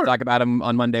pictures. Sure. We'll talk about them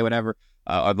on Monday, whatever.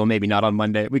 Although maybe not on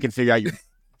Monday. We can figure out your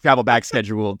travel back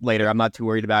schedule later. I'm not too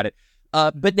worried about it.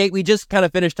 But Nate, we just kind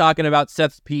of finished talking about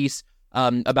Seth's piece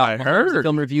about the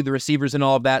film review, the receivers, and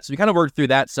all of that. So we kind of worked through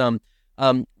that some.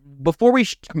 Before we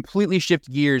completely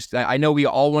shift gears, I know we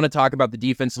all want to talk about the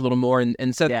defense a little more,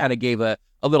 and Seth kind of gave a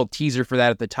little teaser for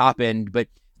that at the top end. But is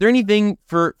there anything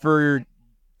from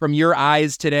your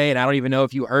eyes today? And I don't even know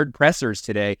if you heard pressers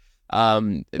today.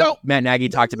 No. Matt Nagy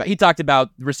talked about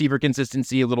receiver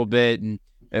consistency a little bit and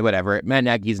whatever. Matt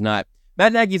Nagy's not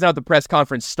the press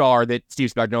conference star that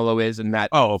Steve Spagnuolo is, and Matt.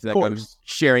 Oh, of course.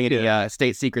 Sharing any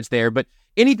state secrets there, but.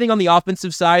 Anything on the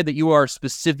offensive side that you are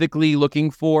specifically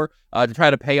looking for to try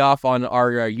to pay off on our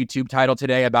YouTube title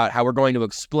today about how we're going to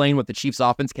explain what the Chiefs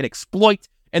offense can exploit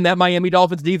in that Miami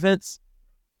Dolphins defense?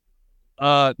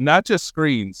 Not just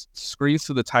screens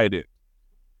to the tight end.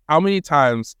 How many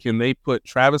times can they put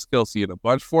Travis Kelce in a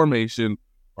bunch formation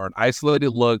or an isolated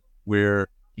look where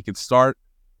he can start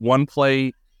one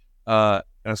play at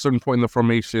a certain point in the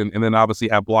formation and then obviously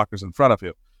have blockers in front of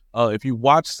him? If you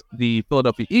watch the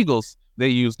Philadelphia Eagles, they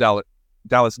used Dallas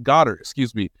Goedert,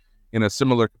 in a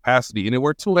similar capacity, and it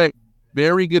worked to a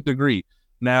very good degree.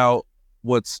 Now,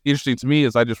 what's interesting to me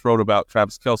is I just wrote about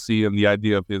Travis Kelce and the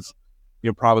idea of his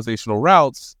improvisational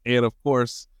routes, and of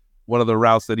course, one of the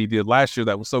routes that he did last year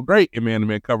that was so great in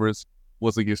man-to-man covers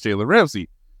was against Jalen Ramsey.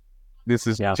 This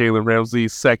is Jalen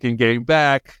Ramsey's second game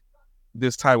back,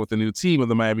 this time with a new team of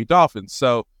the Miami Dolphins.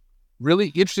 So really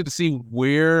interested to see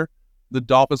where the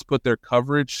Dolphins put their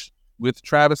coverage with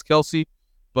Travis Kelce,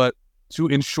 but to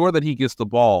ensure that he gets the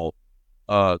ball,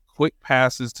 quick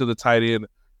passes to the tight end,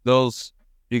 those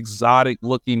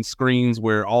exotic-looking screens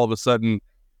where all of a sudden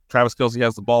Travis Kelce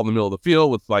has the ball in the middle of the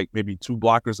field with like maybe 2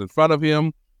 blockers in front of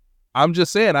him. I'm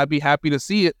just saying, I'd be happy to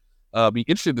see it, be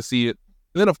interested to see it.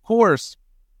 And then, of course,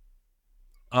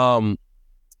 are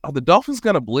the Dolphins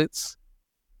going to blitz?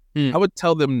 I would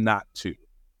tell them not to.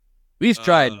 We've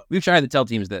tried to tell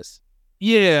teams this.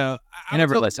 Yeah. I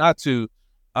never listen. Not to.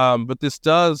 But this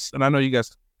does, and I know you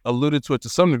guys alluded to it to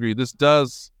some degree, this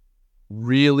does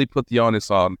really put the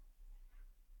onus on,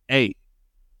 hey,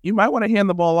 you might want to hand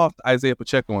the ball off to Isaiah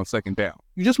Pacheco on second down.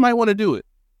 You just might want to do it.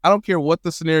 I don't care what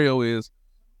the scenario is,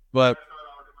 but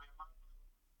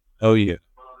oh yeah.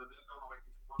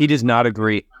 He does not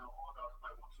agree.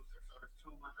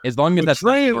 As long as that's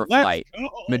not your flight.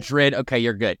 Madrid, okay,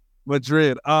 you're good.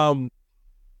 Madrid.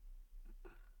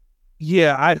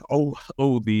 Yeah,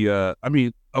 I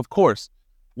mean, of course,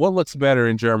 what looks better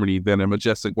in Germany than a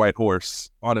majestic white horse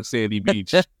on a sandy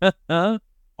beach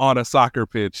on a soccer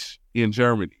pitch in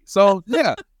Germany? So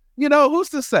yeah, who's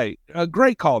to say? A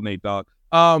great call, Nate Dogg.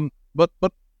 But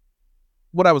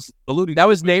what I was alluding that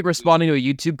was Nate responding to a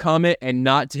YouTube comment and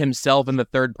not to himself in the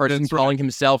third person, calling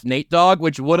himself Nate Dogg,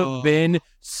 which would have been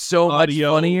so much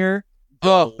funnier.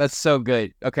 Oh, that's so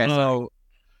good. Okay,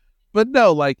 but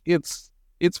no, like it's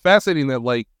fascinating that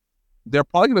like they're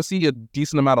probably going to see a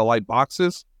decent amount of light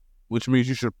boxes, which means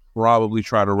you should probably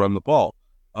try to run the ball.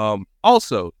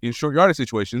 Also, in short yardage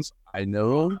situations, I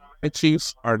know the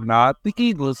Chiefs are not the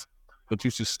Eagles, but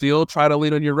you should still try to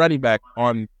lean on your running back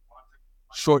on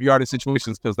short yardage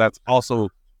situations, because that's also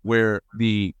where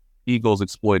the Eagles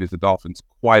exploited the Dolphins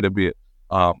quite a bit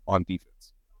on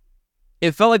defense.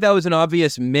 It felt like that was an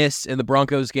obvious miss in the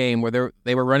Broncos game where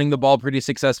they were running the ball pretty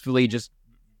successfully, just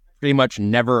pretty much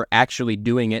never actually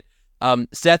doing it.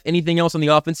 Seth, anything else on the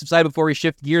offensive side before we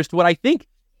shift gears to what I think,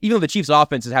 even though the Chiefs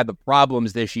offense has had the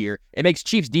problems this year, it makes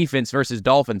Chiefs defense versus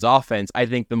Dolphins offense, I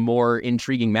think, the more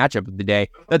intriguing matchup of the day.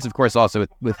 That's, of course, also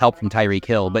with help from Tyreek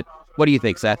Hill. But what do you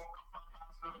think, Seth?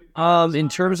 In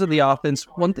terms of the offense,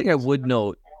 one thing I would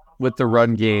note with the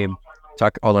run game.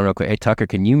 Hold on real quick. Hey, Tucker,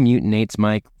 can you mute Nate's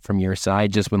mic from your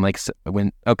side just when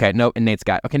okay, no, and Nate's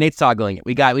toggling it.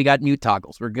 We got mute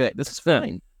toggles. We're good. This is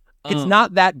fine. It's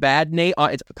not that bad, Nate.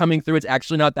 It's coming through. It's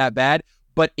actually not that bad.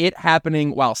 But it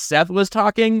happening while Seth was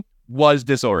talking was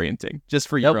disorienting. Just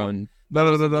for your own.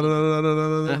 No.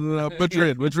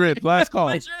 Madrid. Last call.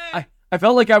 I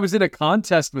felt like I was in a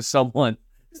contest with someone.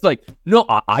 It's like, no,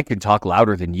 I can talk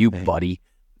louder than you, buddy.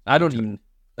 I don't even.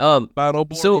 Final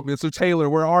boarding, so, Mr. Taylor,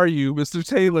 where are you, Mr.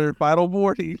 Taylor? Final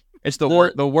boarding. It's the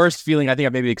worst feeling I think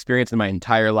I've maybe experienced in my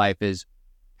entire life is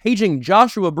paging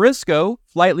Joshua Briscoe,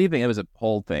 flight leaving. It was a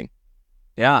whole thing.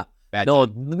 Yeah.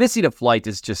 Missing a flight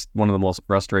is just one of the most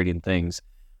frustrating things.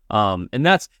 And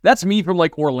that's me from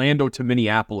like Orlando to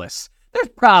Minneapolis. There's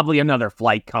probably another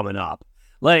flight coming up.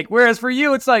 Like, whereas for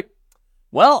you, it's like,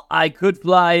 well, I could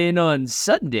fly in on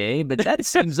Sunday, but that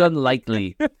seems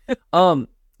unlikely.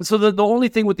 So the only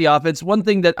thing with the offense, one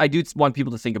thing that I do want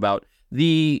people to think about,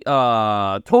 the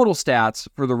total stats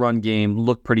for the run game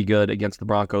look pretty good against the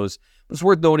Broncos. It's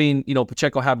worth noting,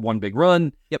 Pacheco had one big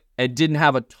run. Yep. And didn't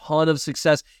have a ton of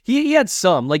success. He had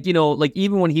some, like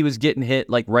even when he was getting hit,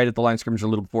 like right at the line of scrimmage a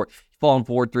little before, falling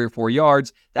forward 3 or 4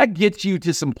 yards, that gets you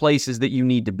to some places that you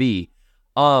need to be.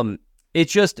 It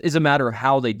just is a matter of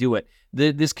how they do it.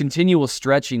 This continual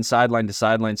stretching sideline to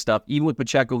sideline stuff, even with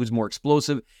Pacheco, who's more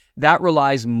explosive, that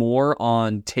relies more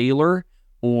on Taylor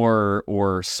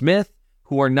or Smith,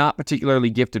 who are not particularly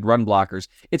gifted run blockers.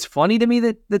 It's funny to me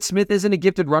that Smith isn't a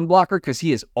gifted run blocker because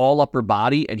he is all upper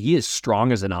body and he is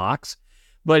strong as an ox,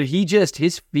 but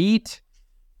his feet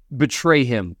betray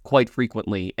him quite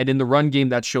frequently. And in the run game,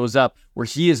 that shows up where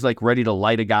he is like ready to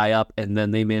light a guy up, and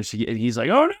then they manage to get, and he's like,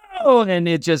 oh no, and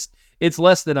it's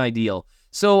less than ideal.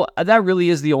 So that really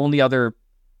is the only other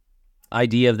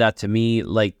idea of that to me,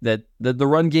 like that the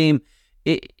run game,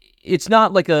 it's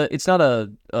not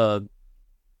a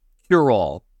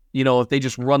cure-all. If they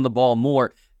just run the ball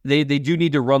more, they do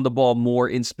need to run the ball more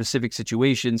in specific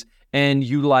situations and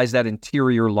utilize that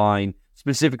interior line,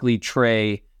 specifically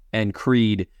Trey and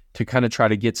Creed, to kind of try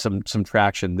to get some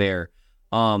traction there.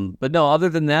 But no, other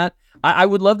than that, I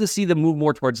would love to see them move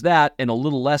more towards that and a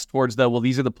little less towards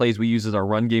these are the plays we use as our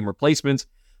run game replacements,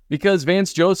 because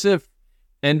Vance Joseph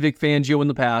and Vic Fangio in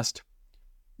the past,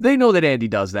 they know that Andy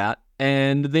does that,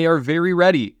 and they are very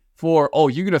ready for,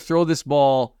 you're going to throw this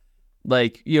ball,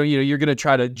 like, you're going to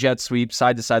try to jet sweep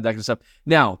side to side, that kind of stuff.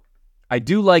 Now, I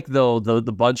do like, though, the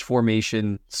bunch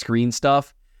formation screen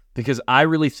stuff. because I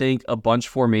really think a bunch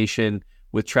formation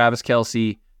with Travis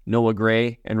Kelce, Noah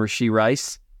Gray, and Rashee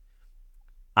Rice,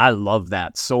 I love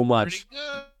that so much.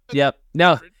 Yep.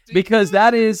 Now, because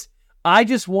that is, I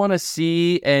just want to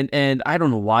see, and I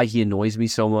don't know why he annoys me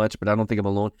so much, but I don't think I'm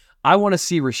alone. I want to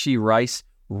see Rashee Rice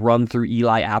run through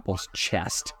Eli Apple's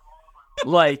chest.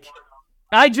 Like,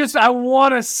 I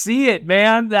want to see it,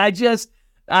 man.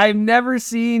 I've never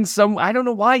seen I don't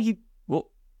know why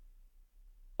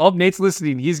Nate's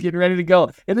listening. He's getting ready to go.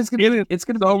 And it's gonna be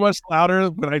so much louder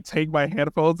when I take my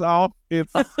headphones off.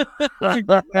 It's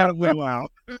incredibly loud.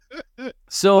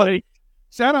 So, like,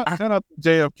 shout out to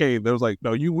JFK. There was like,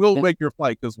 no, you will make your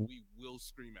flight because we will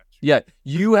scream at you.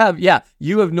 you have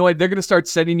no idea. They're gonna start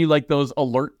sending you like those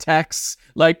alert texts,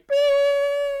 like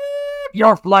beep,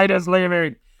 your flight is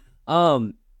leaving.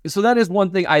 So that is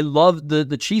one thing. I love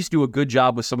the Chiefs do a good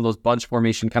job with some of those bunch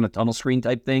formation kind of tunnel screen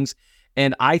type things.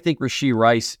 And I think Rashee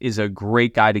Rice is a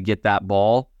great guy to get that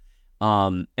ball.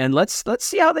 And let's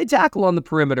see how they tackle on the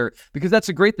perimeter, because that's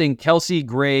a great thing. Kelce,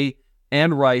 Gray,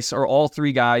 and Rice are all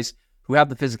three guys who have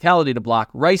the physicality to block.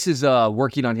 Rice is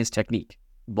working on his technique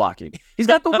blocking. He's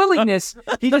got the willingness.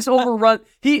 He just overrun.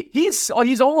 He's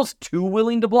almost too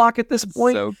willing to block at this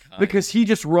point, because he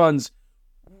just runs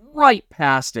right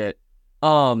past it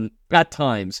at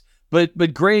times.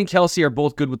 But Gray and Kelce are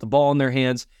both good with the ball in their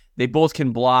hands. They both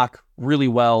can block really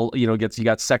well. You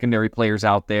got secondary players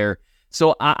out there.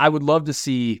 So I would love to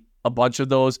see a bunch of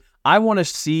those. I want to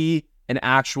see an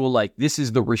actual, this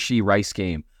is the Rashee Rice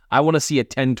game. I want to see a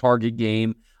 10-target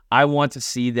game. I want to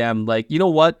see them, you know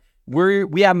what?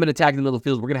 We haven't been attacking the middle of the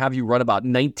field. We're going to have you run about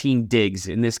 19 digs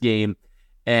in this game.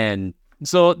 And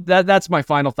so that's my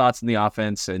final thoughts on the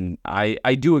offense. And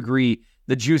I do agree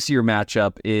the juicier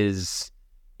matchup is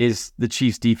the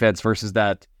Chiefs defense versus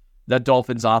that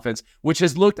Dolphins offense, which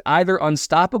has looked either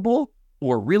unstoppable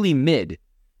or really mid.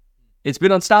 It's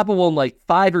been unstoppable in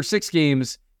 5 or 6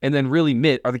 games and then really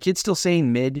mid. Are the kids still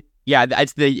saying mid? Yeah,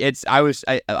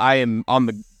 I am on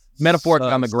the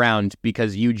metaphorically on the ground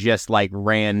because you just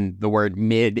ran the word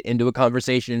mid into a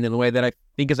conversation in a way that I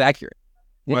think is accurate.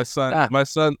 My son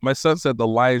said the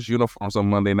Lions uniforms on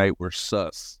Monday night were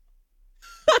sus.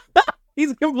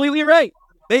 He's completely right.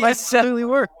 They absolutely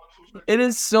were. It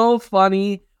is so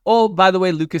funny. Oh, by the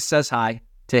way, Lucas says hi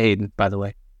to Hayden, by the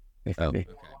way. Okay.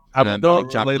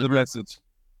 Don't relay the message.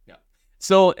 Yeah.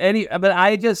 So but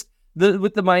I just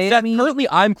with the Miami. Currently,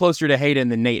 I'm closer to Hayden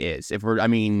than Nate is. If we're,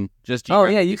 just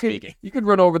you could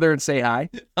run over there and say hi.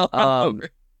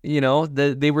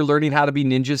 They were learning how to be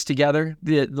ninjas together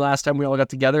the last time we all got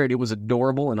together, and it was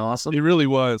adorable and awesome. It really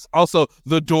was. Also,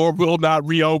 the door will not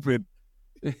reopen.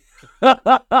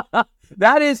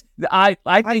 That is, I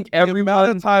think every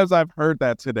amount of times I've heard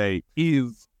that today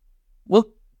is. Well,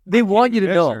 they want you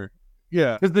to know.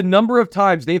 Yeah. Because the number of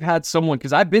times they've had someone,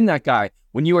 because I've been that guy,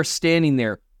 when you are standing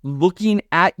there looking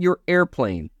at your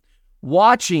airplane,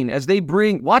 watching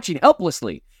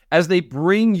helplessly as they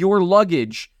bring your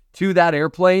luggage to that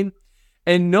airplane,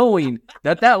 and knowing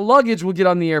that luggage will get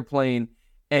on the airplane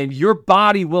and your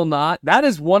body will not. That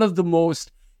is one of the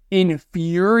most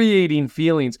infuriating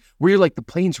feelings where you're like, the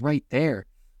plane's right there.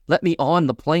 Let me on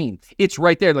the plane. It's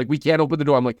right there. We can't open the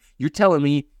door. I'm like, you're telling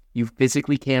me you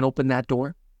physically can't open that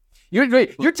door?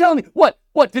 You're telling me what?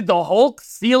 What did the Hulk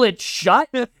seal it shut?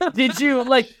 Did you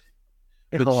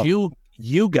But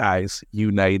you guys,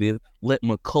 United, let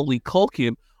Macaulay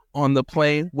Culkin on the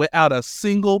plane without a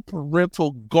single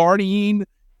parental guardian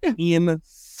in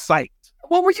sight.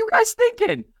 What were you guys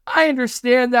thinking? I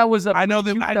understand that was I know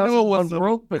it was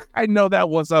world, but I know that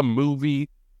was a movie.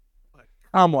 But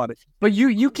come on, but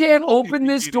you can't open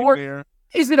this door.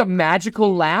 Is it a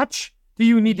magical latch? Do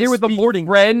you need to speak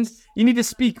friend? You need to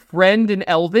speak friend in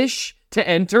Elvish to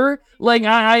enter. And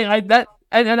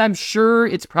I'm sure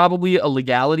it's probably a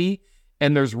legality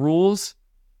and there's rules.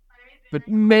 But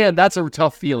man, that's a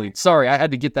tough feeling. Sorry, I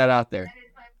had to get that out there.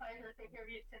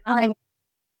 I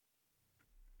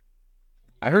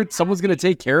heard someone's going to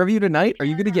take care of you tonight. Are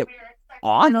you going to get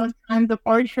on? I'm the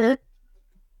portrait.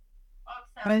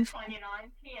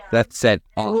 That said,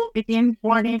 Begin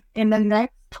boarding in the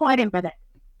next 20 minutes.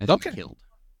 Okay.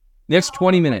 Next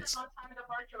 20 minutes.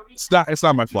 It's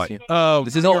not my flight.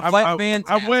 This is our flight.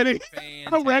 I'm waiting.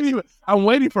 I'm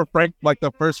waiting for Frank,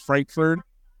 the first Frankfurt.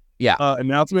 Yeah.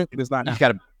 Announcement. It is not. You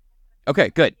gotta. Okay,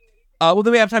 good. Well,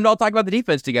 then we have time to all talk about the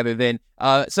defense together. Then,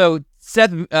 so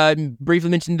Seth briefly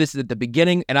mentioned this at the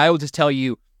beginning, and I will just tell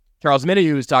you, Charles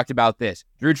Minihue has talked about this.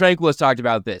 Drew Tranquil has talked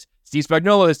about this. Steve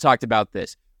Spagnuolo has talked about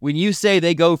this. When you say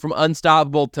they go from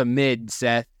unstoppable to mid,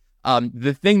 Seth,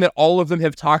 the thing that all of them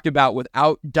have talked about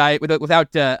without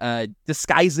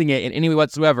disguising it in any way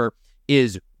whatsoever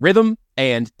is rhythm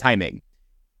and timing.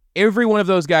 Every one of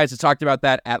those guys has talked about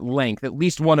that at length, at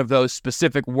least one of those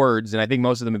specific words, and I think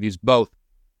most of them have used both.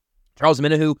 Charles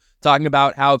Minahu talking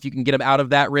about how if you can get them out of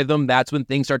that rhythm, that's when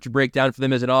things start to break down for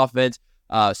them as an offense.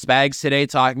 Spags today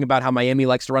talking about how Miami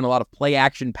likes to run a lot of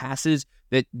play-action passes,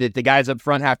 that the guys up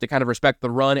front have to kind of respect the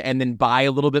run and then buy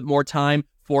a little bit more time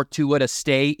for Tua to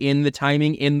stay in the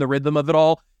timing, in the rhythm of it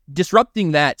all.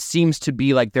 Disrupting that seems to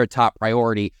be like their top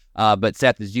priority. But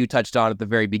Seth, as you touched on at the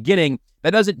very beginning,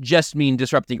 that doesn't just mean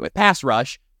disrupting it with pass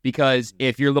rush, because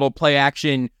if your little play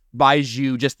action buys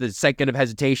you just the second of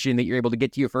hesitation that you're able to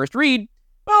get to your first read,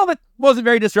 well, that wasn't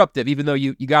very disruptive, even though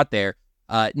you got there.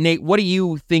 Nate, what are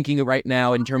you thinking right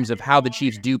now in terms of how the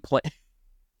Chiefs do play?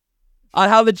 On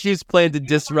how the Chiefs plan to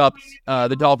disrupt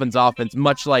the Dolphins' offense,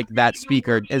 much like that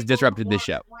speaker has disrupted this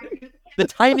show. The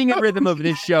timing and rhythm of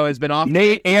this show has been off.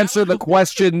 Nate, answer the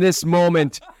question this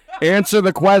moment. Answer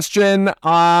the question.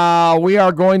 We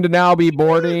are going to now be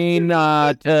boarding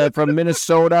from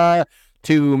Minnesota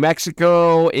to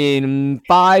Mexico in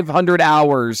 500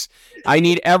 hours. I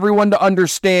need everyone to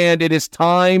understand it is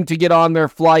time to get on their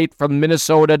flight from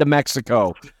Minnesota to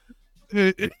Mexico.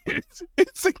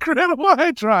 It's incredible.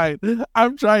 I'm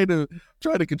trying to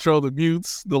control the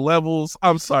mutes, the levels.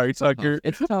 I'm sorry, Tucker.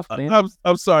 It's tough, man.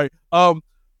 I'm sorry.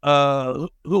 Who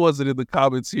was it in the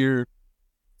comments here?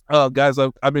 Guys,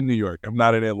 I'm in New York. I'm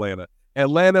not in Atlanta.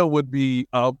 Atlanta would be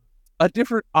a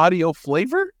different audio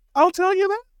flavor. I'll tell you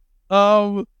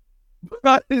that.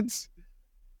 But it's,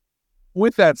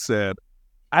 with that said,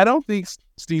 I don't think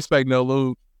Steve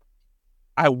Spagnuolo,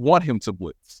 I want him to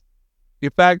blitz.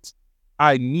 In fact,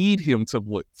 I need him to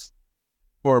blitz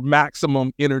for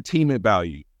maximum entertainment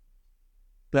value.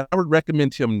 But I would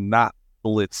recommend him not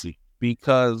blitzing,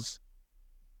 because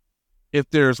if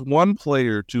there's one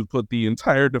player to put the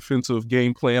entire defensive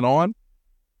game plan on,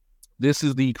 this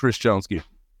is the Chris Jones game.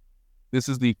 This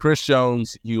is the Chris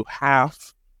Jones. You have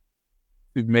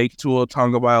to make Tua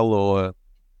Tagovailoa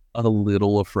a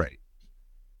little afraid.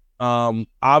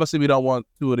 Obviously, we don't want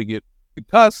Tua to get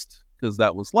concussed, because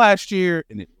that was last year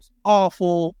and it was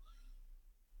awful.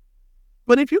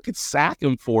 But if you could sack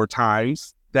him 4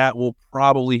 times, that will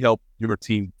probably help your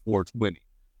team towards winning.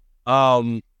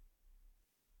 I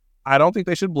don't think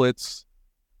they should blitz.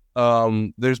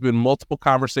 There's been multiple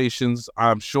conversations,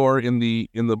 I'm sure, in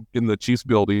the Chiefs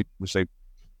building, which they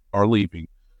are leaving.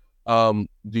 Do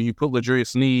you put L'Jarius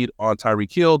Sneed on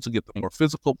Tyreek Hill to get the more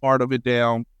physical part of it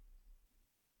down?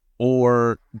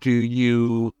 Or do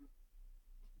you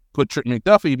put Trent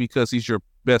McDuffie because he's your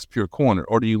best pure corner?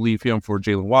 Or do you leave him for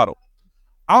Jalen Waddle?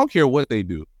 I don't care what they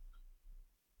do.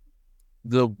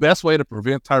 The best way to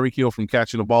prevent Tyreek Hill from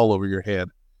catching the ball over your head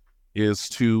is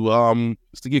to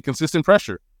get consistent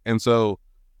pressure. And so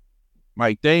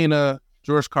Mike Dana,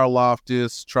 George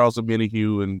Karlaftis, Charles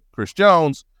Omenihu, and Chris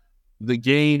Jones, the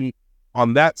game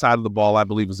on that side of the ball, I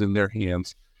believe, is in their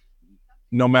hands.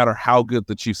 No matter how good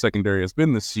the Chiefs secondary has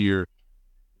been this year,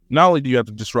 not only do you have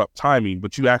to disrupt timing,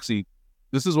 but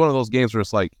this is one of those games where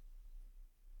it's like,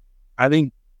 I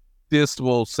think this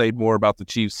will say more about the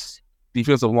Chiefs'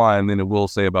 defensive line than it will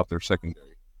say about their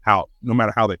secondary, no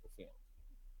matter how they perform.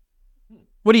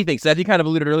 What do you think, Seth? You kind of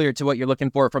alluded earlier to what you're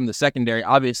looking for from the secondary.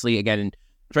 Obviously, again,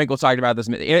 Tranquil talked about this.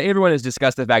 Everyone has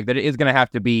discussed the fact that it is going to have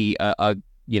to be a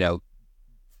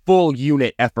full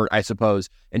unit effort, I suppose,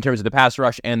 in terms of the pass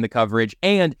rush and the coverage.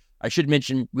 And I should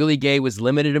mention, Willie Gay was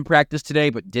limited in practice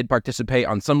today, but did participate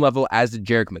on some level, as did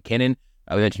Jerick McKinnon.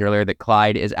 I mentioned earlier that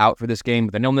Clyde is out for this game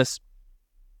with an illness.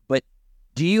 But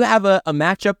do you have a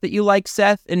matchup that you like,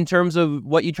 Seth, in terms of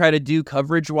what you try to do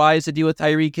coverage-wise to deal with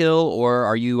Tyreek Hill, or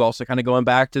are you also kind of going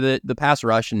back to the pass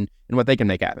rush and what they can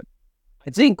make happen? I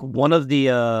think one of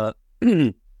the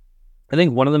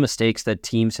mistakes that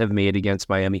teams have made against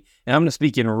Miami, and I'm going to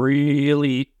speak in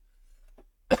really...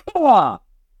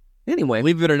 Anyway.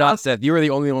 Believe it or not, Seth, you were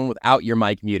the only one without your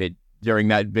mic muted during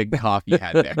that big cough you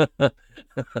had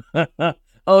there.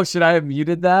 Oh, should I have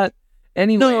muted that?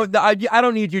 Anyway. No, I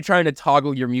don't need you trying to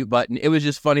toggle your mute button. It was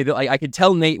just funny that I could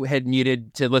tell Nate had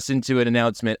muted to listen to an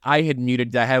announcement. I had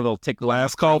muted. I had a little tickle.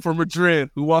 Last call from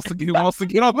Madrid. Who wants to get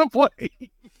on the plane?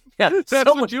 Yeah,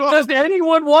 does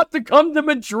anyone want to come to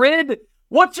Madrid?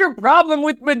 What's your problem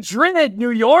with Madrid,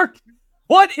 New York?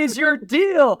 What is your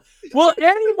deal? Will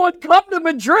anyone come to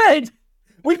Madrid?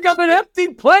 We've got an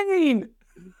empty plane.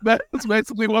 That's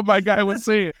basically what my guy was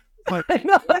saying. I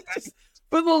know,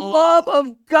 for the love of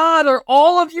God, are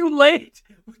all of you late?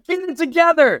 Get it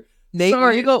together. Nate,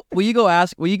 Sorry. will you go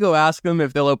ask them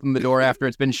if they'll open the door after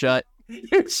it's been shut?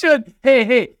 You should.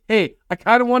 Hey, I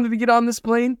kind of wanted to get on this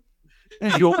plane.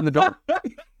 You open the door.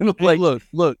 Hey,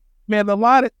 look. Man, the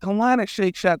line at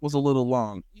Shake Shack was a little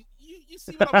long. You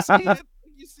see what I'm saying?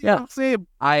 You see what I'm saying?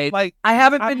 I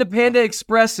haven't been to Panda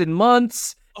Express in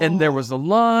months, and there was a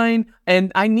line,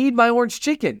 and I need my orange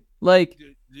chicken. Like,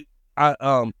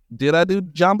 did I do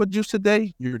Jamba Juice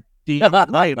today? You're damn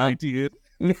right, I did.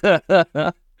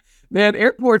 Man,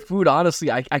 airport food,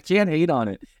 honestly, I can't hate on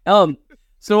it.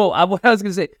 So what I was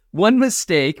gonna say, one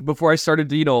mistake before I started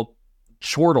to,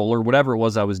 chortle or whatever it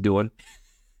was I was doing.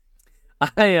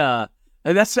 I'm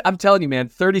telling you, man,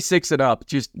 36 and up,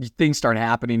 just things start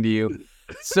happening to you.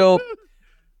 So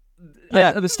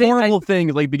the horrible thing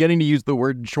is like beginning to use the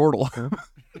word chortle.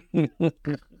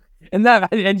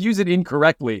 and use it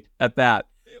incorrectly at that.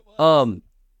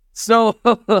 So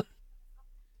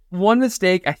one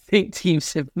mistake I think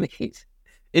teams have made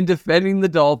in defending the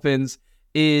Dolphins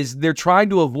is they're trying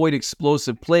to avoid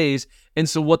explosive plays. And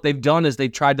so what they've done is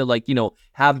they've tried to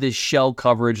have this shell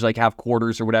coverage, like have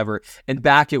quarters or whatever, and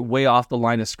back it way off the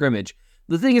line of scrimmage.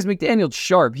 The thing is, McDaniel's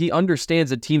sharp. He understands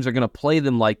that teams are going to play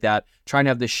them like that, trying to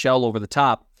have this shell over the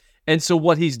top. And so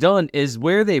what he's done is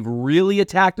where they've really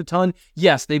attacked a ton,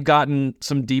 yes, they've gotten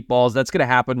some deep balls. That's going to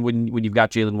happen when you've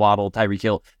got Jalen Waddle, Tyreek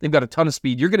Hill. They've got a ton of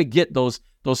speed. You're going to get those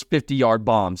 50-yard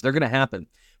bombs. They're going to happen.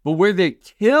 But where they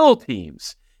kill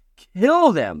teams,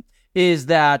 is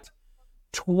that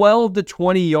 12 to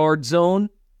 20-yard zone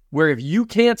where if you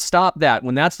can't stop that,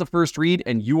 when that's the first read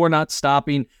and you are not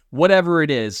stopping whatever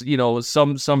it is,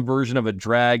 some version of a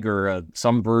drag or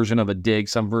some version of a dig,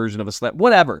 some version of a slap,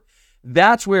 whatever,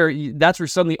 that's where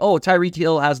suddenly, Tyreek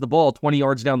Hill has the ball 20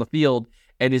 yards down the field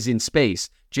and is in space.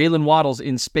 Jalen Waddle's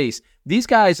in space. These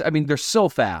guys, they're so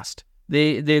fast.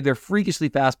 They're freakishly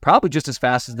fast, probably just as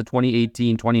fast as the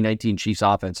 2018, 2019 Chiefs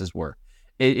offenses were.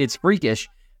 It's freakish.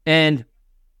 And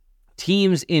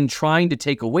teams, in trying to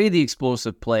take away the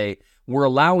explosive play, were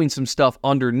allowing some stuff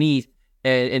underneath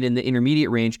and in the intermediate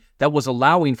range that was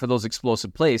allowing for those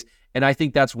explosive plays. And I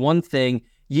think that's one thing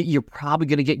you're probably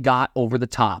going to got over the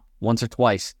top once or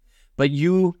twice. But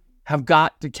you have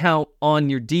got to count on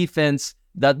your defense.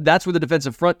 That's where the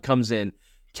defensive front comes in.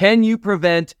 Can you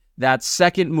prevent that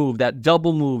second move, that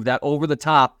double move, that over the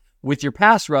top with your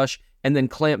pass rush, and then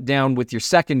clamp down with your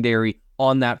secondary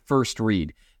on that first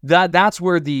read? That's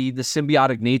where the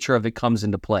symbiotic nature of it comes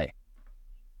into play.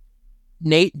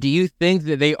 Nate, do you think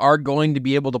that they are going to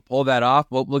be able to pull that off?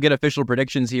 Well, we'll get official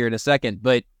predictions here in a second,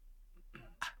 but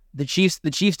the Chiefs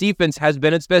defense has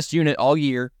been its best unit all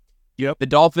year. Yep. The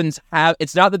Dolphins have,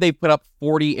 it's not that they put up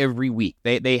 40 every week.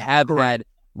 They have had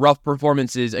rough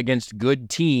performances against good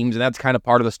teams, and that's kind of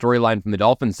part of the storyline from the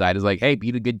Dolphins side is like, hey,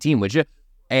 beat a good team, would you?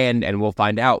 And we'll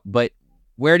find out. But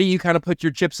where do you kind of put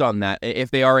your chips on that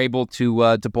if they are able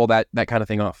to pull that kind of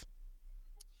thing off?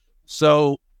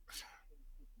 So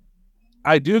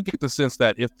I do get the sense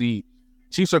that if the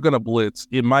Chiefs are going to blitz,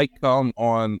 it might come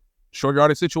on short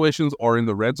yardage situations or in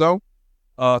the red zone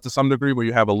to some degree where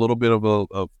you have a little bit of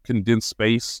a condensed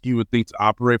space, you would think, to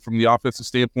operate from the offensive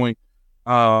standpoint.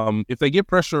 If they get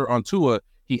pressure on Tua,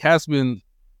 he has been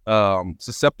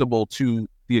susceptible to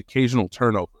the occasional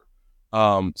turnover.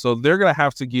 So they're going to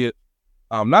have to get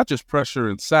not just pressure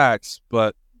and sacks,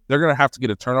 but they're going to have to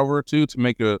get a turnover or two to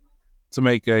make a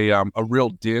real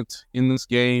dent in this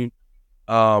game.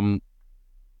 I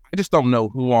just don't know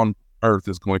who on earth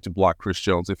is going to block Chris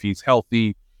Jones if he's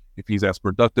healthy, if he's as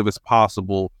productive as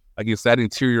possible against that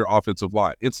interior offensive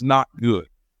line. It's not good.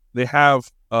 They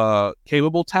have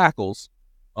capable tackles,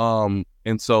 and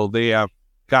so they have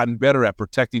gotten better at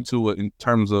protecting Tua in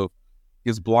terms of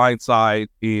his blind side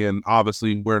and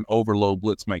obviously where an overload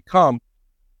blitz may come.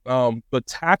 But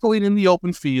tackling in the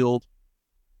open field,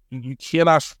 you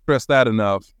cannot stress that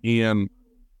enough. And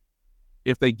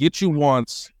if they get you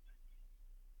once,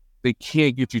 they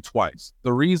can't get you twice.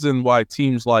 The reason why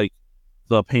teams like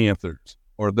the Panthers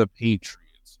or the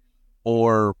Patriots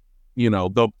or,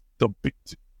 the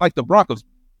Broncos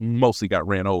mostly got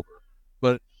ran over,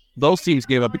 but those teams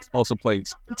gave up explosive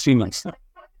plays.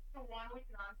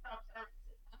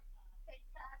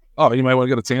 Oh, you might want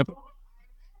to go to Tampa?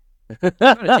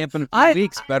 Tampa in a few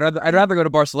weeks, but I'd rather go to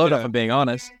Barcelona, if I'm being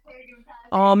honest.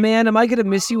 Oh, man, am I going to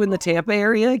miss you in the Tampa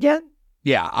area again?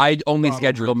 Yeah, I only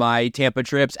schedule my Tampa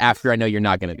trips after I know you're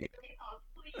not going to be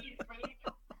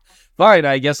there. Fine,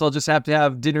 I guess I'll just have to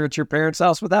have dinner at your parents'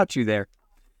 house without you there.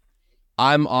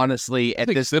 I'm honestly at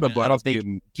this. I don't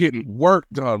think getting work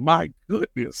done. My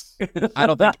goodness, I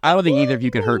don't think either of you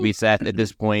can hurt me, Seth. At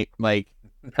this point, like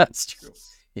that's true.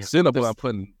 Yeah, Cinnabon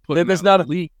putting there's not a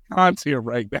league content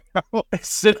right now.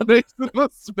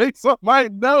 Cinnabon space on my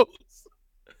nose.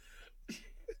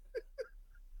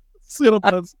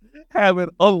 Cinnabon's having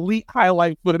elite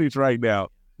highlight footage right now.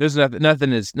 There's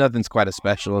nothing's quite as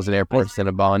special as an airport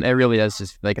Cinnabon. It really is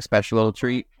just like a special little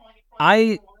treat.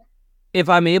 If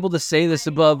I'm able to say this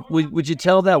above, would you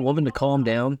tell that woman to calm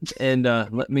down and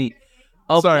let me?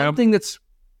 Sorry,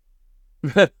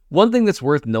 One thing that's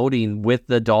worth noting with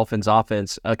the Dolphins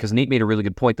offense, because Nate made a really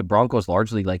good point, the Broncos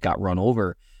largely got run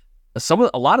over.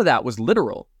 A lot of that was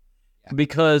literal,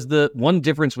 because the one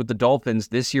difference with the Dolphins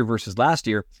this year versus last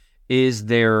year is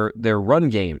their run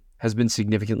game has been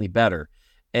significantly better.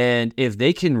 And if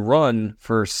they can run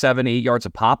for 7-8 yards a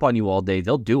pop on you all day,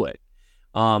 they'll do it.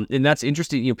 And that's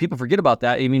interesting. People forget about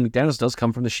that. I mean, McDaniels does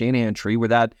come from the Shanahan tree, where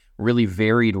that really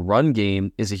varied run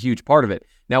game is a huge part of it.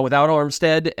 Now, without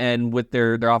Armstead and with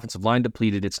their offensive line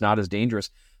depleted, it's not as dangerous.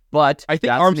 But I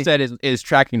think Armstead is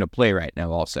tracking to play right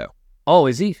now also. Oh,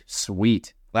 is he?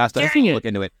 Sweet. Last time I look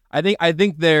into it. I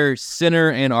think their center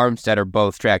and Armstead are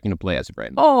both tracking to play as of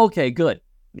right now. Oh, okay, good.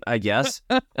 I guess.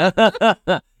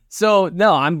 So,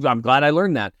 no, I'm glad I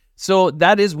learned that. So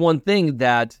that is one thing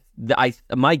that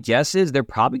my guess is they're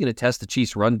probably going to test the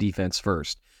Chiefs' run defense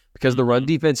first, because the run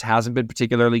defense hasn't been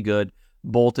particularly good.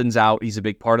 Bolton's out. He's a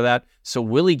big part of that. So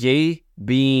Willie Gay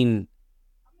being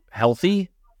healthy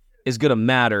is going to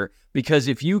matter, because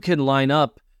if you can line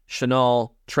up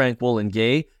Chenal, Tranquil, and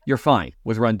Gay, you're fine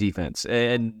with run defense,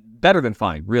 and better than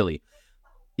fine, really.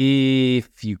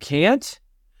 If you can't,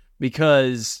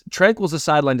 because Tranquil's a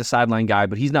sideline-to-sideline guy,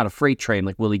 but he's not a freight train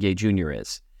like Willie Gay Jr.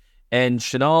 is. And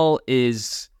Chenal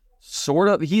is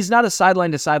he's not a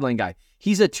sideline-to-sideline guy.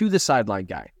 He's a to-the-sideline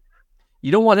guy.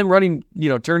 You don't want him running,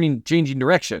 changing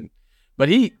direction. But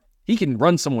he can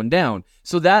run someone down.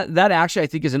 So that actually, I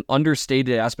think, is an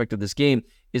understated aspect of this game,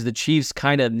 is the Chiefs'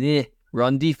 kind of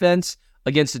run defense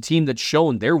against a team that's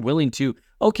shown they're willing to,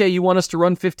 okay, you want us to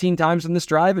run 15 times in this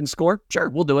drive and score?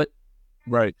 Sure, we'll do it.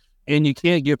 Right. And you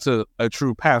can't get to a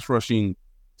true pass rushing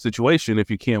situation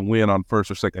if you can't win on first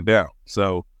or second down.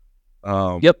 So,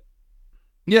 yep.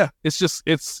 Yeah, it's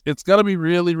going to be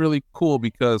really, really cool,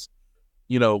 because,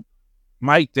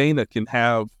 Mike Dana can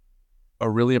have a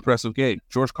really impressive game.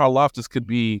 George Karlaftis could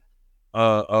be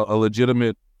a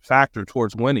legitimate factor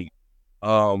towards winning.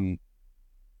 And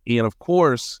of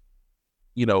course,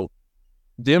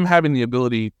 them having the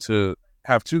ability to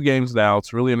have 2 games now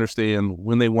to really understand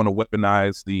when they want to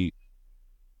weaponize the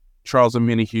Charles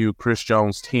Omenihu, Chris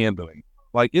Jones tandem.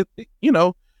 Like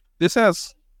this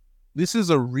is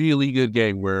a really good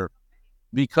game where,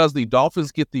 because the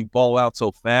Dolphins get the ball out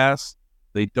so fast,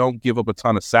 they don't give up a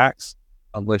ton of sacks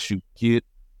unless you get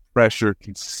pressure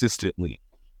consistently.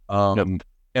 And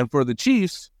for the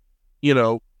Chiefs,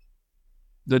 the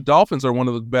Dolphins are one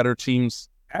of the better teams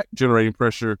at generating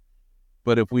pressure.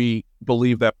 But if we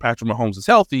believe that Patrick Mahomes is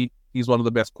healthy, he's one of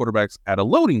the best quarterbacks at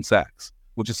eluding sacks,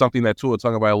 which is something that Tua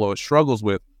Tagovailoa struggles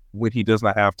with when he does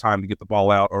not have time to get the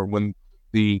ball out, or when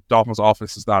the Dolphins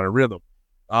offense is not in rhythm.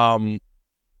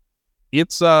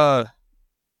 It's a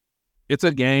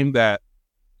game that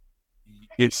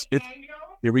it's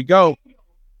here we go.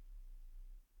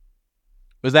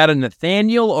 Was that a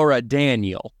Nathaniel or a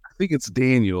Daniel? I think it's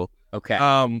Daniel.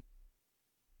 Okay.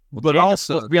 But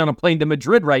also supposed to be on a plane to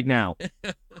Madrid right now.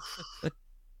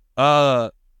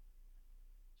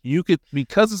 You could,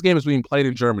 because this game is being played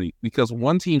in Germany, because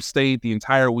one team stayed the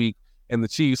entire week and the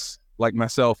Chiefs, like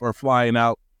myself, are flying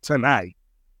out tonight.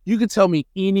 You could tell me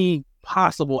any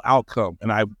possible outcome,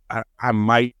 and I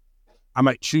might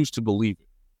choose to believe it.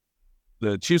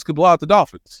 The Chiefs could blow out the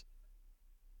Dolphins.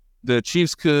 The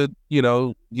Chiefs could,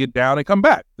 get down and come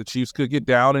back. The Chiefs could get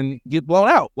down and get blown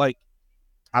out. Like,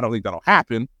 I don't think that'll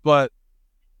happen, but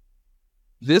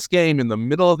this game in the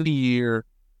middle of the year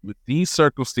with these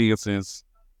circumstances,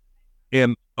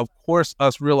 and of course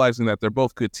us realizing that they're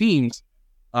both good teams,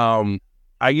 I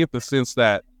get the sense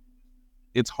that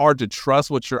it's hard to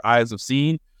trust what your eyes have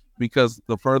seen, because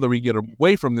the further we get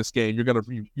away from this game, you're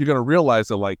gonna realize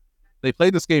that, like, they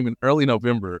played this game in early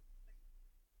November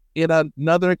in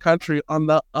another country on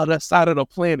the other side of the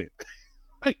planet.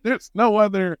 Like, there's just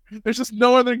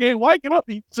no other game like it on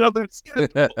each other's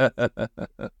schedule.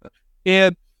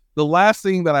 And the last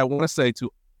thing that I want to say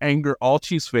to anger all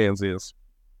Chiefs fans is,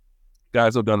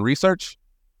 guys have done research.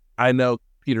 I know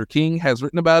Peter King has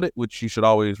written about it, which you should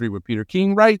always read what Peter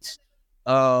King writes.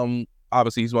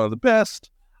 Obviously, he's one of the best.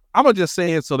 I'm going to just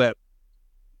say it so that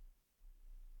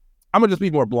I'm going to just be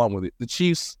more blunt with it. The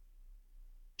Chiefs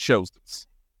chose this.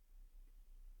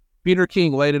 Peter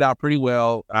King laid it out pretty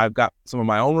well. I've got some of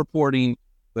my own reporting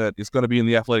that is going to be in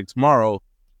The Athletic tomorrow.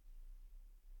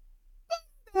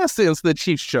 In essence, the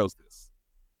Chiefs chose this.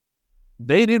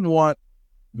 They didn't want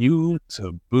you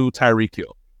to boo Tyreek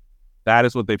Hill. That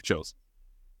is what they've chosen.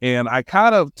 And I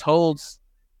kind of told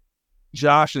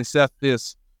Josh and Seth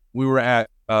this we were at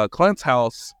Clint's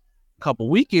house a couple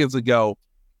weekends ago,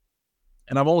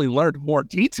 and I've only learned more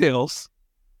details.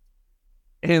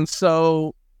 And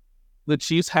so the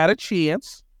Chiefs had a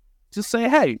chance to say,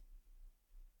 hey,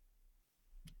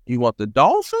 you want the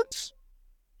Dolphins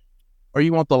or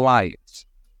you want the Lions?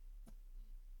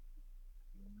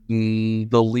 The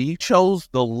league chose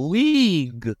the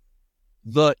league.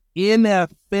 The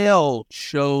NFL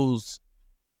chose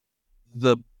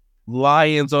the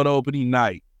Lions on opening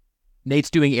night. Nate's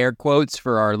doing air quotes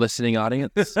for our listening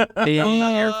audience.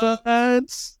 Air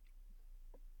quotes.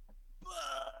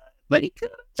 But he could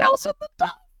tell us at the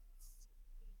top.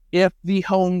 If the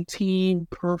home team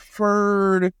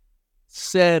preferred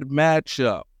said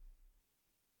matchup.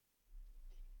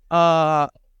 I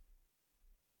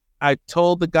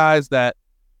told the guys that,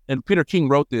 and Peter King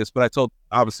wrote this, but I told,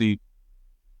 obviously,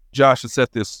 Josh had said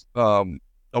this a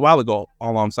while ago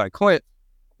alongside Clint,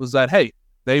 was that, hey,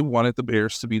 they wanted the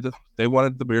Bears to be a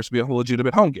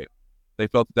legitimate home game. They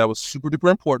felt that was super duper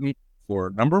important for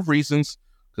a number of reasons,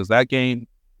 because that game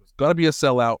was going to be a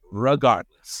sellout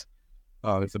regardless.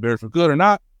 If the Bears were good or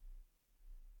not,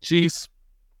 Chiefs,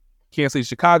 Kansas City,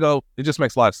 Chicago, it just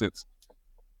makes a lot of sense.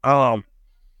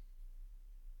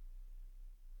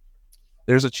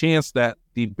 There's a chance that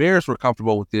the Bears were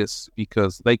comfortable with this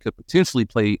because they could potentially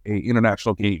play an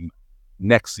international game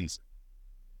next season.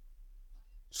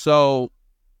 So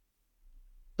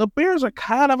the Bears are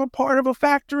kind of a part of a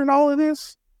factor in all of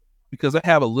this because they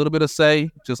have a little bit of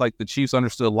say, just like the Chiefs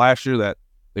understood last year that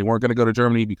they weren't going to go to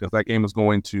Germany because that game was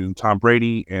going to Tom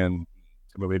Brady and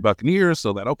Tampa Bay Buccaneers.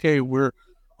 So that, okay, we're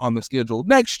on the schedule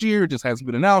next year. It just hasn't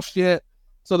been announced yet.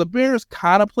 So the Bears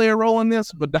kind of play a role in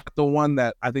this, but not the one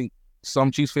that I think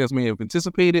some Chiefs fans may have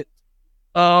anticipated.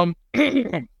 You're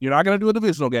not going to do a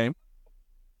divisional game.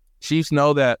 Chiefs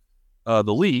know that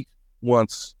the league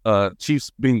wants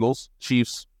Chiefs Bengals,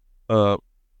 Chiefs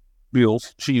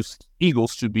Bills, Chiefs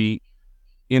Eagles to be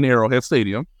in Arrowhead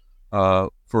Stadium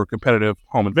for competitive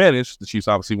home advantage. The Chiefs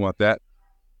obviously want that.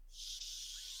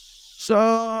 So,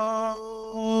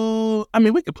 I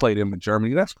mean, we could play them in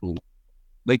Germany. That's cool.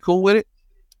 They cool with it?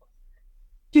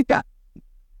 You got.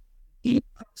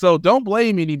 So don't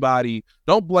blame anybody.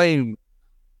 Don't blame.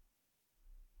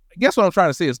 I guess what I'm trying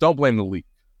to say is don't blame the league.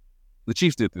 The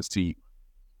Chiefs did this to you.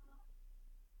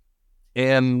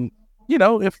 And, you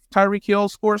know, if Tyreek Hill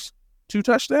scores 2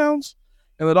 touchdowns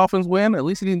and the Dolphins win, at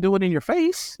least he didn't do it in your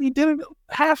face. He did it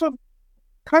half a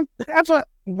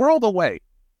world away,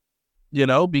 you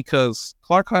know, because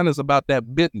Clark Hunt is about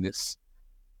that business.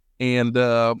 And,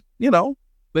 you know,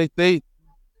 the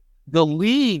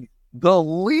league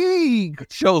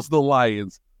chose the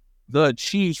Lions. The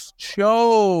Chiefs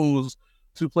chose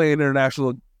to play an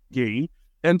international game.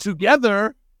 And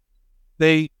together,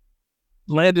 they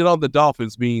landed on the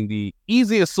Dolphins being the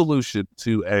easiest solution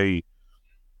to a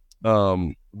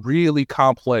really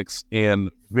complex and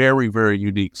very, very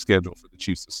unique schedule for the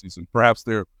Chiefs this season. Perhaps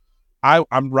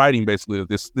I'm writing basically that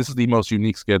this is the most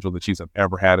unique schedule the Chiefs have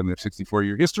ever had in their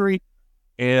 64-year history.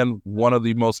 And one of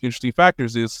the most interesting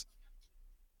factors is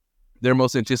their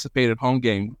most anticipated home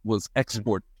game was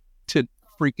export to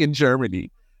freaking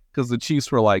Germany because the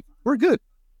Chiefs were like, we're good.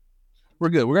 We're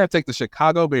good. We're going to take the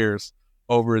Chicago Bears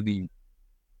over the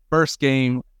first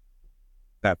game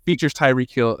that features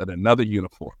Tyreek Hill in another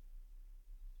uniform.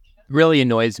 Really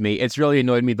annoys me. It's really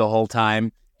annoyed me the whole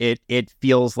time. It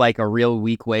feels like a real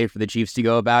weak way for the Chiefs to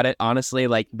go about it. Honestly,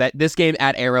 like this game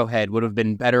at Arrowhead would have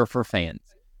been better for fans.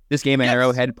 This game at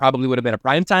Arrowhead probably would have been a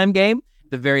primetime game.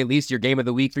 At the very least, your game of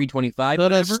the week, 325.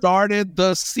 Could have started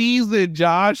the season,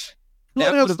 Josh.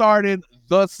 Could have started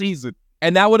the season.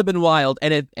 And that would have been wild.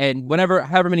 And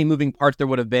however many moving parts there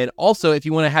would have been. Also, if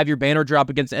you want to have your banner drop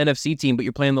against an NFC team, but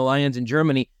you're playing the Lions in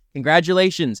Germany,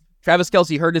 congratulations. Travis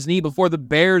Kelce hurt his knee before the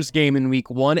Bears game in week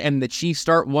 1, and the Chiefs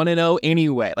start 1-0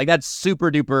 anyway. Like, that's super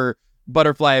duper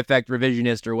butterfly effect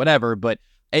revisionist or whatever, but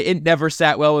it never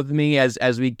sat well with me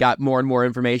as we got more and more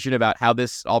information about how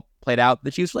this all played out.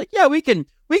 The Chiefs were like, yeah, we can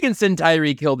send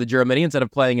Tyreek Hill to Germany instead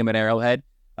of playing him at Arrowhead.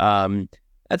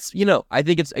 That's, I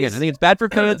think it's bad for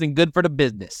fans and good for the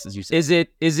business, as you said.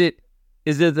 Is it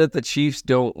that the Chiefs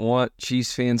don't want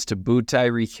Chiefs fans to boo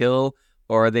Tyreek Hill,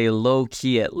 or are they low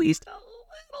key at least a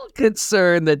little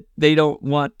concerned that they don't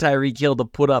want Tyreek Hill to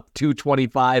put up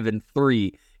 225 and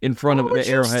 3 in front of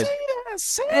Arrowhead?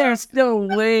 There's no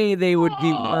way they would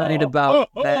be worried about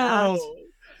that.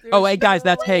 Oh, hey guys,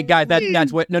 that's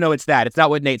what. No, it's that. It's not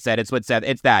what Nate said. It's what said.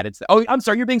 It's that. Oh, I'm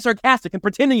sorry. You're being sarcastic and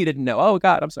pretending you didn't know. Oh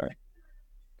God, I'm sorry.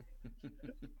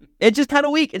 It's just kind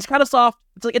of weak. It's kind of soft.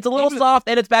 It's a little soft,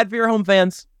 and it's bad for your home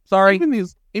fans. Sorry.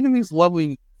 Even these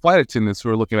lovely flight attendants who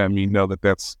are looking at me know that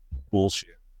that's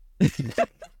bullshit.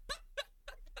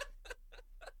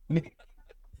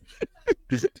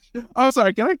 I'm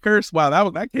sorry. Can I curse? Wow,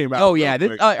 that came out. Oh yeah.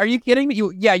 Are you kidding me?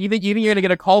 You think you're gonna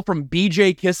get a call from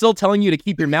BJ Kissel telling you to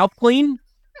keep your mouth clean?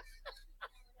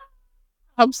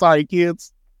 I'm sorry,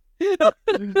 kids.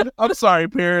 I'm sorry,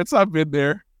 parents. I've been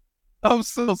there. I'm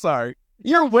so sorry.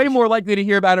 You're way more likely to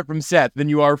hear about it from Seth than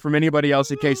you are from anybody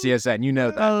else at KCSN. You know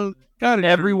that.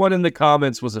 Everyone in the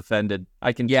comments was offended.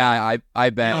 I can. Yeah, I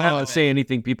bet. I don't have to say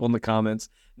anything. People in the comments.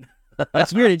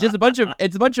 That's weird. It's just a bunch of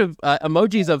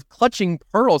emojis of clutching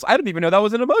pearls. I didn't even know that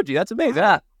was an emoji. That's amazing.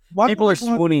 Yeah. People are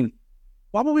swooning.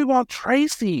 Why would we want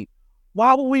Tracy?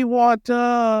 Why would we want?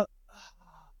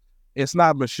 It's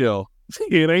not Michelle.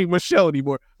 It ain't Michelle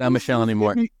anymore. Not Michelle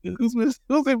anymore. Who's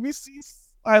NBC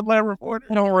sideline reporter?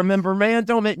 I don't remember, man.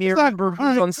 Don't make me remember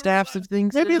who's on staffs of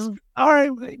things. Maybe it's all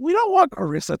right. We don't want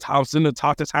Carissa Thompson to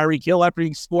talk to Tyreek Hill after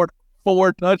he scored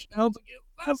 4 touchdowns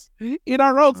against us in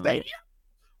our own stadium,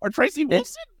 or Tracy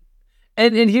Wilson.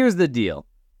 And here's the deal: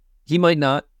 he might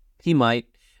not. He might.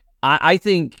 I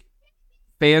think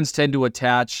fans tend to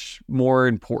attach more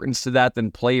importance to that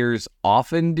than players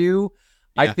often do.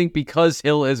 Yeah. I think because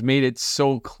Hill has made it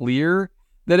so clear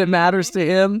that it matters to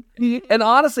him. And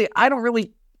honestly, I don't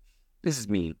really, this is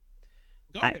mean.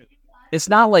 It's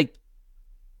not like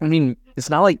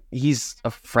he's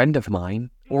a friend of mine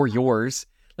or yours.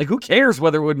 Like, who cares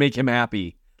whether it would make him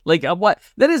happy? Like, what?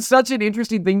 That is such an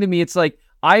interesting thing to me. It's like,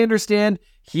 I understand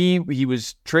he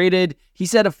was traded. He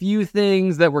said a few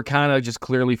things that were kind of just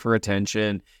clearly for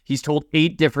attention. He's told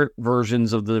 8 different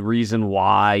versions of the reason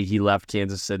why he left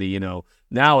Kansas City.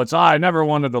 Now it's, I never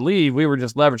wanted to leave. We were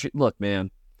just leveraging. Look, man,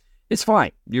 it's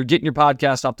fine. You're getting your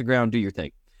podcast off the ground. Do your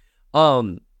thing.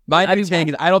 My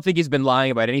understanding is I don't think he's been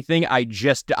lying about anything. I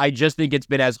just think it's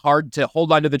been as hard to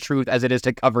hold on to the truth as it is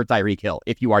to cover Tyreek Hill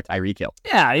if you are Tyreek Hill.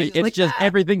 Yeah. It's like, just,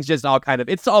 everything's just all kind of,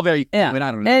 it's all very, I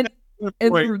don't know. And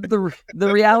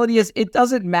the reality is, it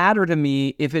doesn't matter to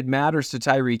me if it matters to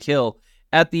Tyreek Hill.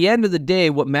 At the end of the day,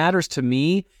 what matters to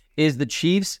me is the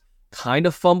Chiefs kind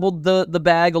of fumbled the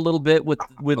bag a little bit with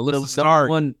the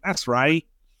one. That's right.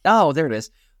 Oh, there it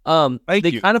is.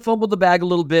 They kind of fumbled the bag a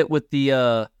little bit with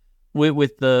the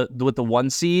with the 1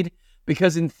 seed,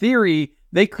 because in theory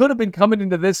they could have been coming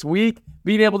into this week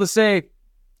being able to say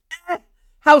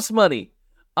house money.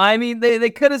 I mean, they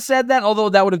could have said that, although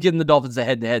that would have given the Dolphins a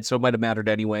head-to-head, so it might have mattered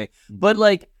anyway. But,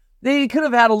 they could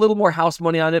have had a little more house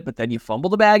money on it, but then you fumble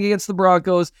the bag against the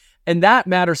Broncos, and that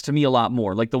matters to me a lot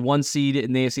more. Like the 1 seed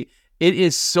in the AFC, it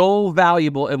is so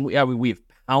valuable, and we've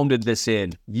pounded this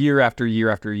in year after year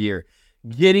after year.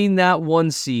 Getting that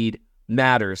 1 seed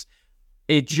matters.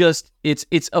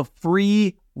 It's a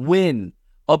free win.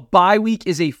 A bye week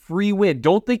is a free win.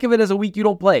 Don't think of it as a week you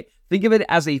don't play. Think of it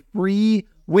as a free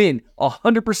win,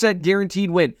 100% guaranteed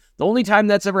win. The only time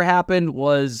that's ever happened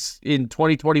was in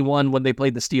 2021 when they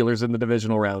played the Steelers in the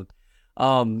divisional round.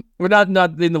 We're not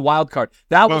in the wild card.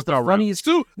 That was the funniest.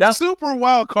 That super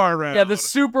wild card round. Yeah, the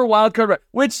super wild card round.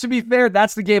 Which, to be fair,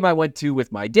 that's the game I went to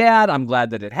with my dad. I'm glad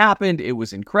that it happened. It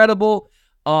was incredible.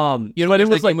 But it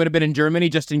was would have been in Germany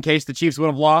just in case the Chiefs would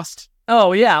have lost.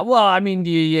 Oh yeah. Well, I mean,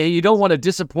 you don't want to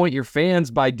disappoint your fans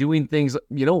by doing things.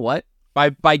 You know what?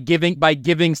 By giving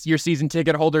your season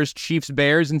ticket holders Chiefs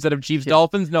Bears instead of Chiefs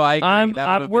Dolphins. No,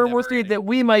 we're worried that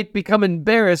we might become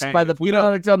embarrassed by the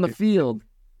product on the field.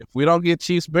 If we don't get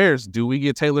Chiefs Bears, do we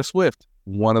get Taylor Swift?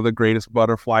 One of the greatest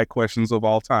butterfly questions of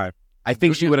all time. I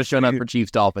think she would have shown up for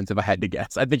Chiefs Dolphins if I had to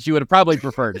guess. I think she would have probably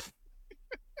preferred it.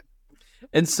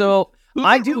 And so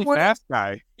I do want fast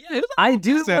guy. Yeah, I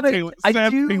do want to.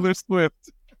 Taylor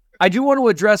Swift. I do want to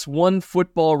address one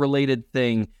football related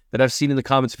thing that I've seen in the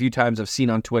comments a few times. I've seen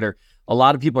on Twitter. A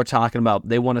lot of people are talking about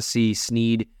they want to see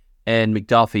Snead and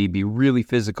McDuffie be really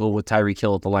physical with Tyreek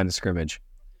Hill at the line of scrimmage.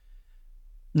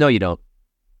 No, you don't.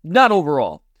 Not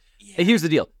overall. Yeah. And here's the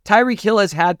deal. Tyreek Hill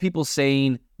has had people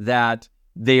saying that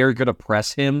they are going to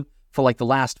press him for like the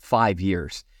last 5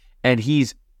 years. And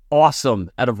he's awesome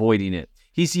at avoiding it.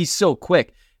 He's so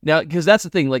quick. Now, because that's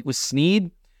the thing, like with Snead,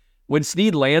 when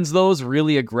Snead lands those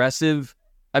really aggressive,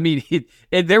 I mean,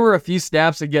 there were a few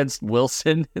snaps against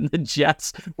Wilson and the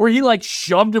Jets where he like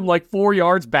shoved him like 4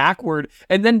 yards backward.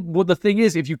 And then the thing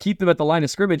is, if you keep them at the line of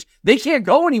scrimmage, they can't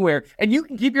go anywhere and you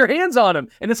can keep your hands on them.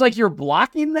 And it's like you're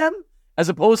blocking them as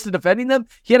opposed to defending them.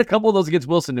 He had a couple of those against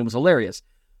Wilson. It was hilarious.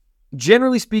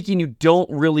 Generally speaking, you don't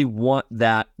really want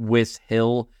that with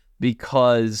Hill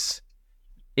because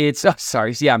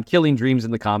I'm killing dreams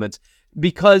in the comments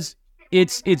because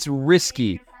it's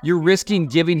risky. You're risking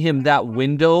giving him that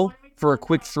window for a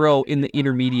quick throw in the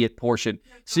intermediate portion.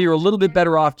 So you're a little bit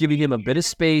better off giving him a bit of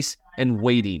space and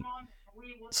waiting.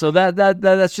 So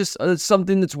that's just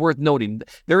something that's worth noting.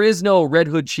 There is no Red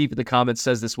Hood Chief in the comments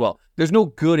says this well. There's no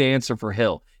good answer for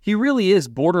Hill. He really is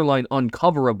borderline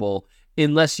uncoverable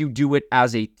unless you do it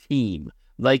as a team.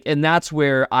 And that's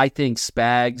where I think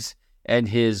Spags and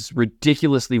his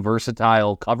ridiculously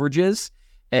versatile coverages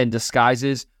and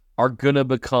disguises are going to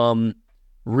become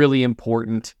really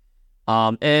important.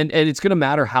 And it's going to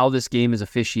matter how this game is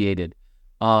officiated.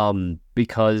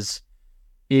 Because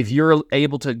if you're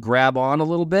able to grab on a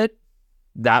little bit,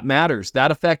 that matters.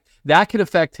 That can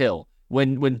affect Hill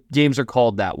when games are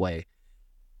called that way.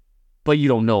 But you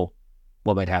don't know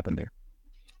what might happen there.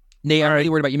 Nate, I'm really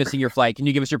worried about you missing your flight. Can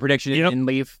you give us your prediction and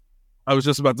leave? I was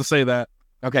just about to say that.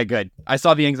 Okay, good. I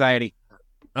saw the anxiety.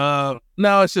 No,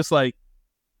 it's just like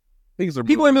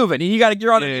people are moving.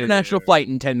 You're on an international flight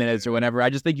in 10 minutes or whatever. I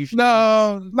just think you should.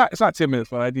 No, it's not 10 minutes,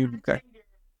 but I do. Okay.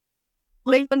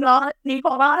 Leonard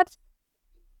Nicholas.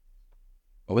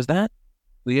 What was that?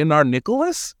 Leonard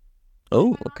Nicholas?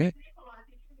 Oh, okay.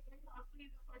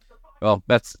 Well,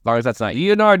 as long as that's not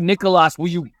Leonard Nicholas. Will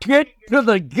you get to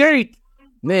the gate,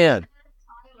 man?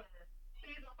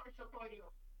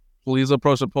 Please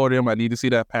approach the podium. I need to see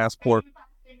that passport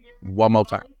one more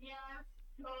time.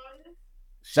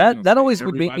 That always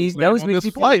would make me. That always makes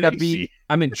me feel like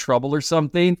I'm in trouble or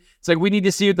something. It's like we need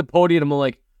to see you at the podium. I'm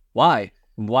like, why?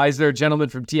 Why is there a gentleman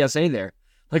from TSA there?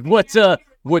 Like, what are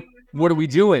we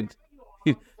doing?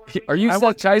 Are you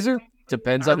Seth Kaiser?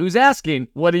 Depends on who's asking.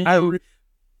 What are you?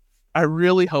 I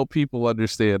really hope people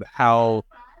understand how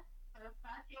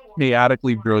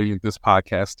chaotically brilliant this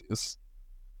podcast is.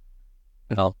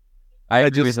 Well, I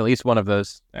agree with at least one of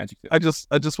those adjectives.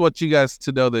 I just want you guys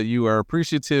to know that you are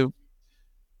appreciative.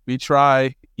 We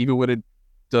try, even when it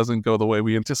doesn't go the way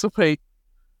we anticipate.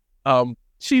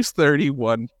 Chiefs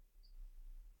 31,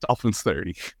 Dolphins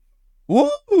 30.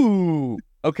 Woo!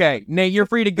 Okay, Nate, you're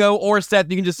free to go, or Seth,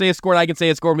 you can just say a score and I can say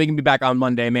a score and we can be back on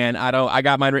Monday, man. I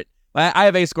got mine written. I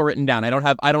have a score written down. I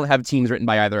don't have teams written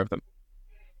by either of them.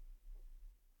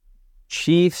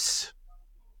 Chiefs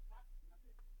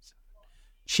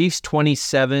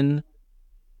 27,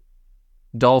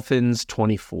 Dolphins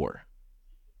 24.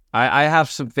 I have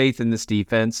some faith in this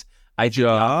defense. I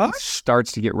just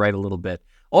starts to get right a little bit.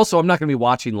 Also, I'm not going to be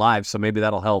watching live, so maybe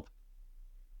that'll help.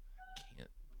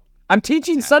 I'm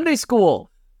teaching Sunday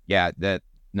school. Yeah,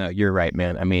 no, you're right,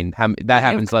 man. I mean, that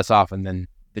happens less often than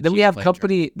then we have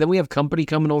company. Then we have company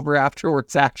coming over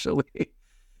afterwards. Actually,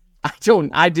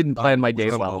 I didn't plan my day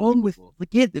well.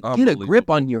 Get a grip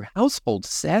on your household,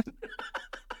 Seth.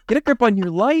 Get a grip on your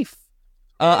life.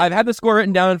 I've had the score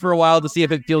written down for a while to see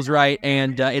if it feels right,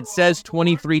 and it says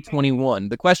 23-21.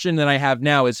 The question that I have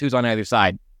now is who's on either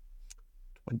side?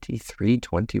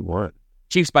 23-21.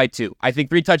 Chiefs by 2. I think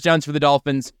 3 touchdowns for the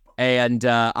Dolphins, and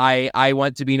I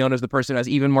want to be known as the person who has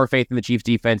even more faith in the Chiefs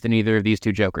defense than either of these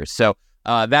two jokers. So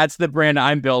that's the brand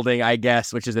I'm building, I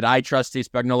guess, which is that I trust Steve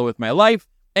Spagnuolo with my life,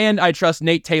 and I trust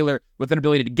Nate Taylor with an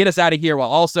ability to get us out of here while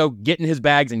also getting his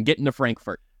bags and getting to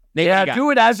Frankfurt. Nate,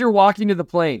 do it as you're walking to the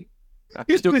plane.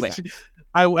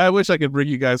 I wish I could bring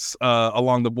you guys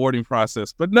along the boarding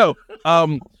process, but no.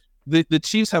 The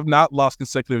Chiefs have not lost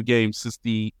consecutive games since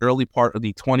the early part of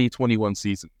the 2021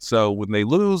 season. So when they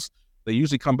lose, they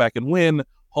usually come back and win.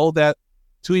 Hold that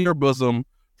to your bosom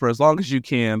for as long as you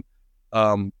can.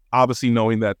 Obviously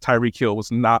knowing that Tyreek Hill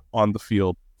was not on the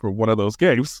field for one of those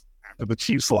games after the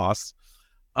Chiefs lost.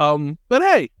 But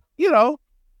hey,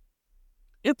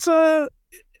 it's going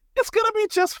to be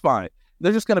just fine.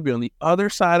 They're just going to be on the other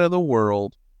side of the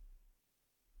world,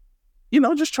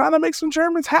 just trying to make some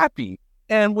Germans happy.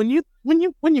 And when you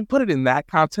put it in that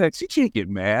context, you can't get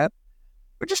mad.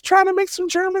 We're just trying to make some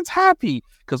Germans happy.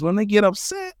 Because when they get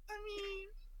upset, I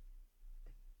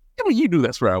mean, you knew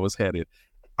that's where I was headed.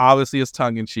 Obviously, it's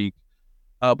tongue in cheek.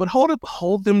 But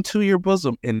hold them to your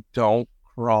bosom and don't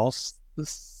cross the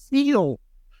seal.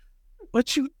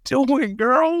 What you doing,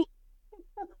 girl?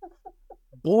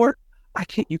 Board.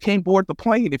 You can't board the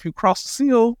plane if you cross the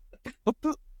seal.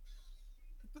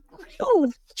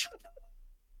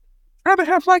 Trying to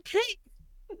have like cake.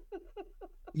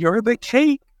 You're the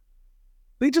cake.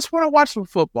 They just want to watch some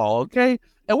football, okay?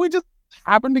 And we just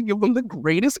happen to give them the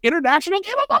greatest international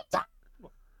game of all time.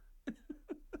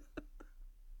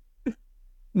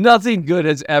 Nothing good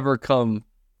has ever come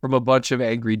from a bunch of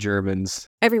angry Germans.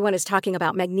 Everyone is talking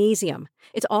about magnesium.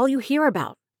 It's all you hear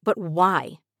about. But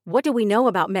why? What do we know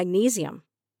about magnesium?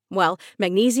 Well,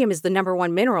 magnesium is the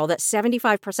 #1 mineral that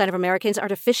 75% of Americans are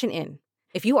deficient in.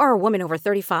 If you are a woman over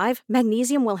 35,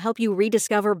 magnesium will help you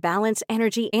rediscover balance,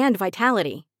 energy, and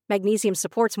vitality. Magnesium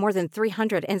supports more than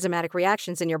 300 enzymatic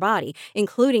reactions in your body,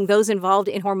 including those involved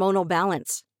in hormonal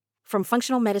balance. From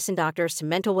functional medicine doctors to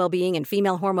mental well-being and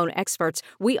female hormone experts,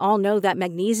 we all know that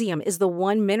magnesium is the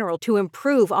one mineral to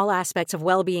improve all aspects of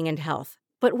well-being and health.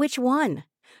 But which one?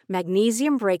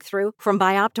 Magnesium Breakthrough from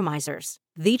Bioptimizers,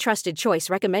 the trusted choice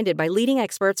recommended by leading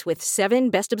experts with 7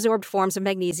 best-absorbed forms of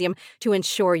magnesium to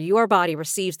ensure your body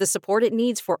receives the support it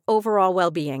needs for overall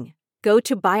well-being. Go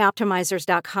to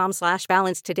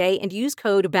bioptimizers.com/balance today and use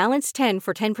code BALANCE10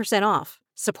 for 10% off.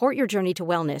 Support your journey to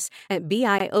wellness at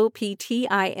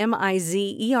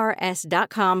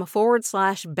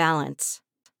bioptimizers.com/balance.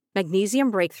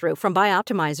 Magnesium Breakthrough from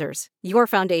Bioptimizers, your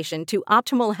foundation to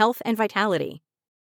optimal health and vitality.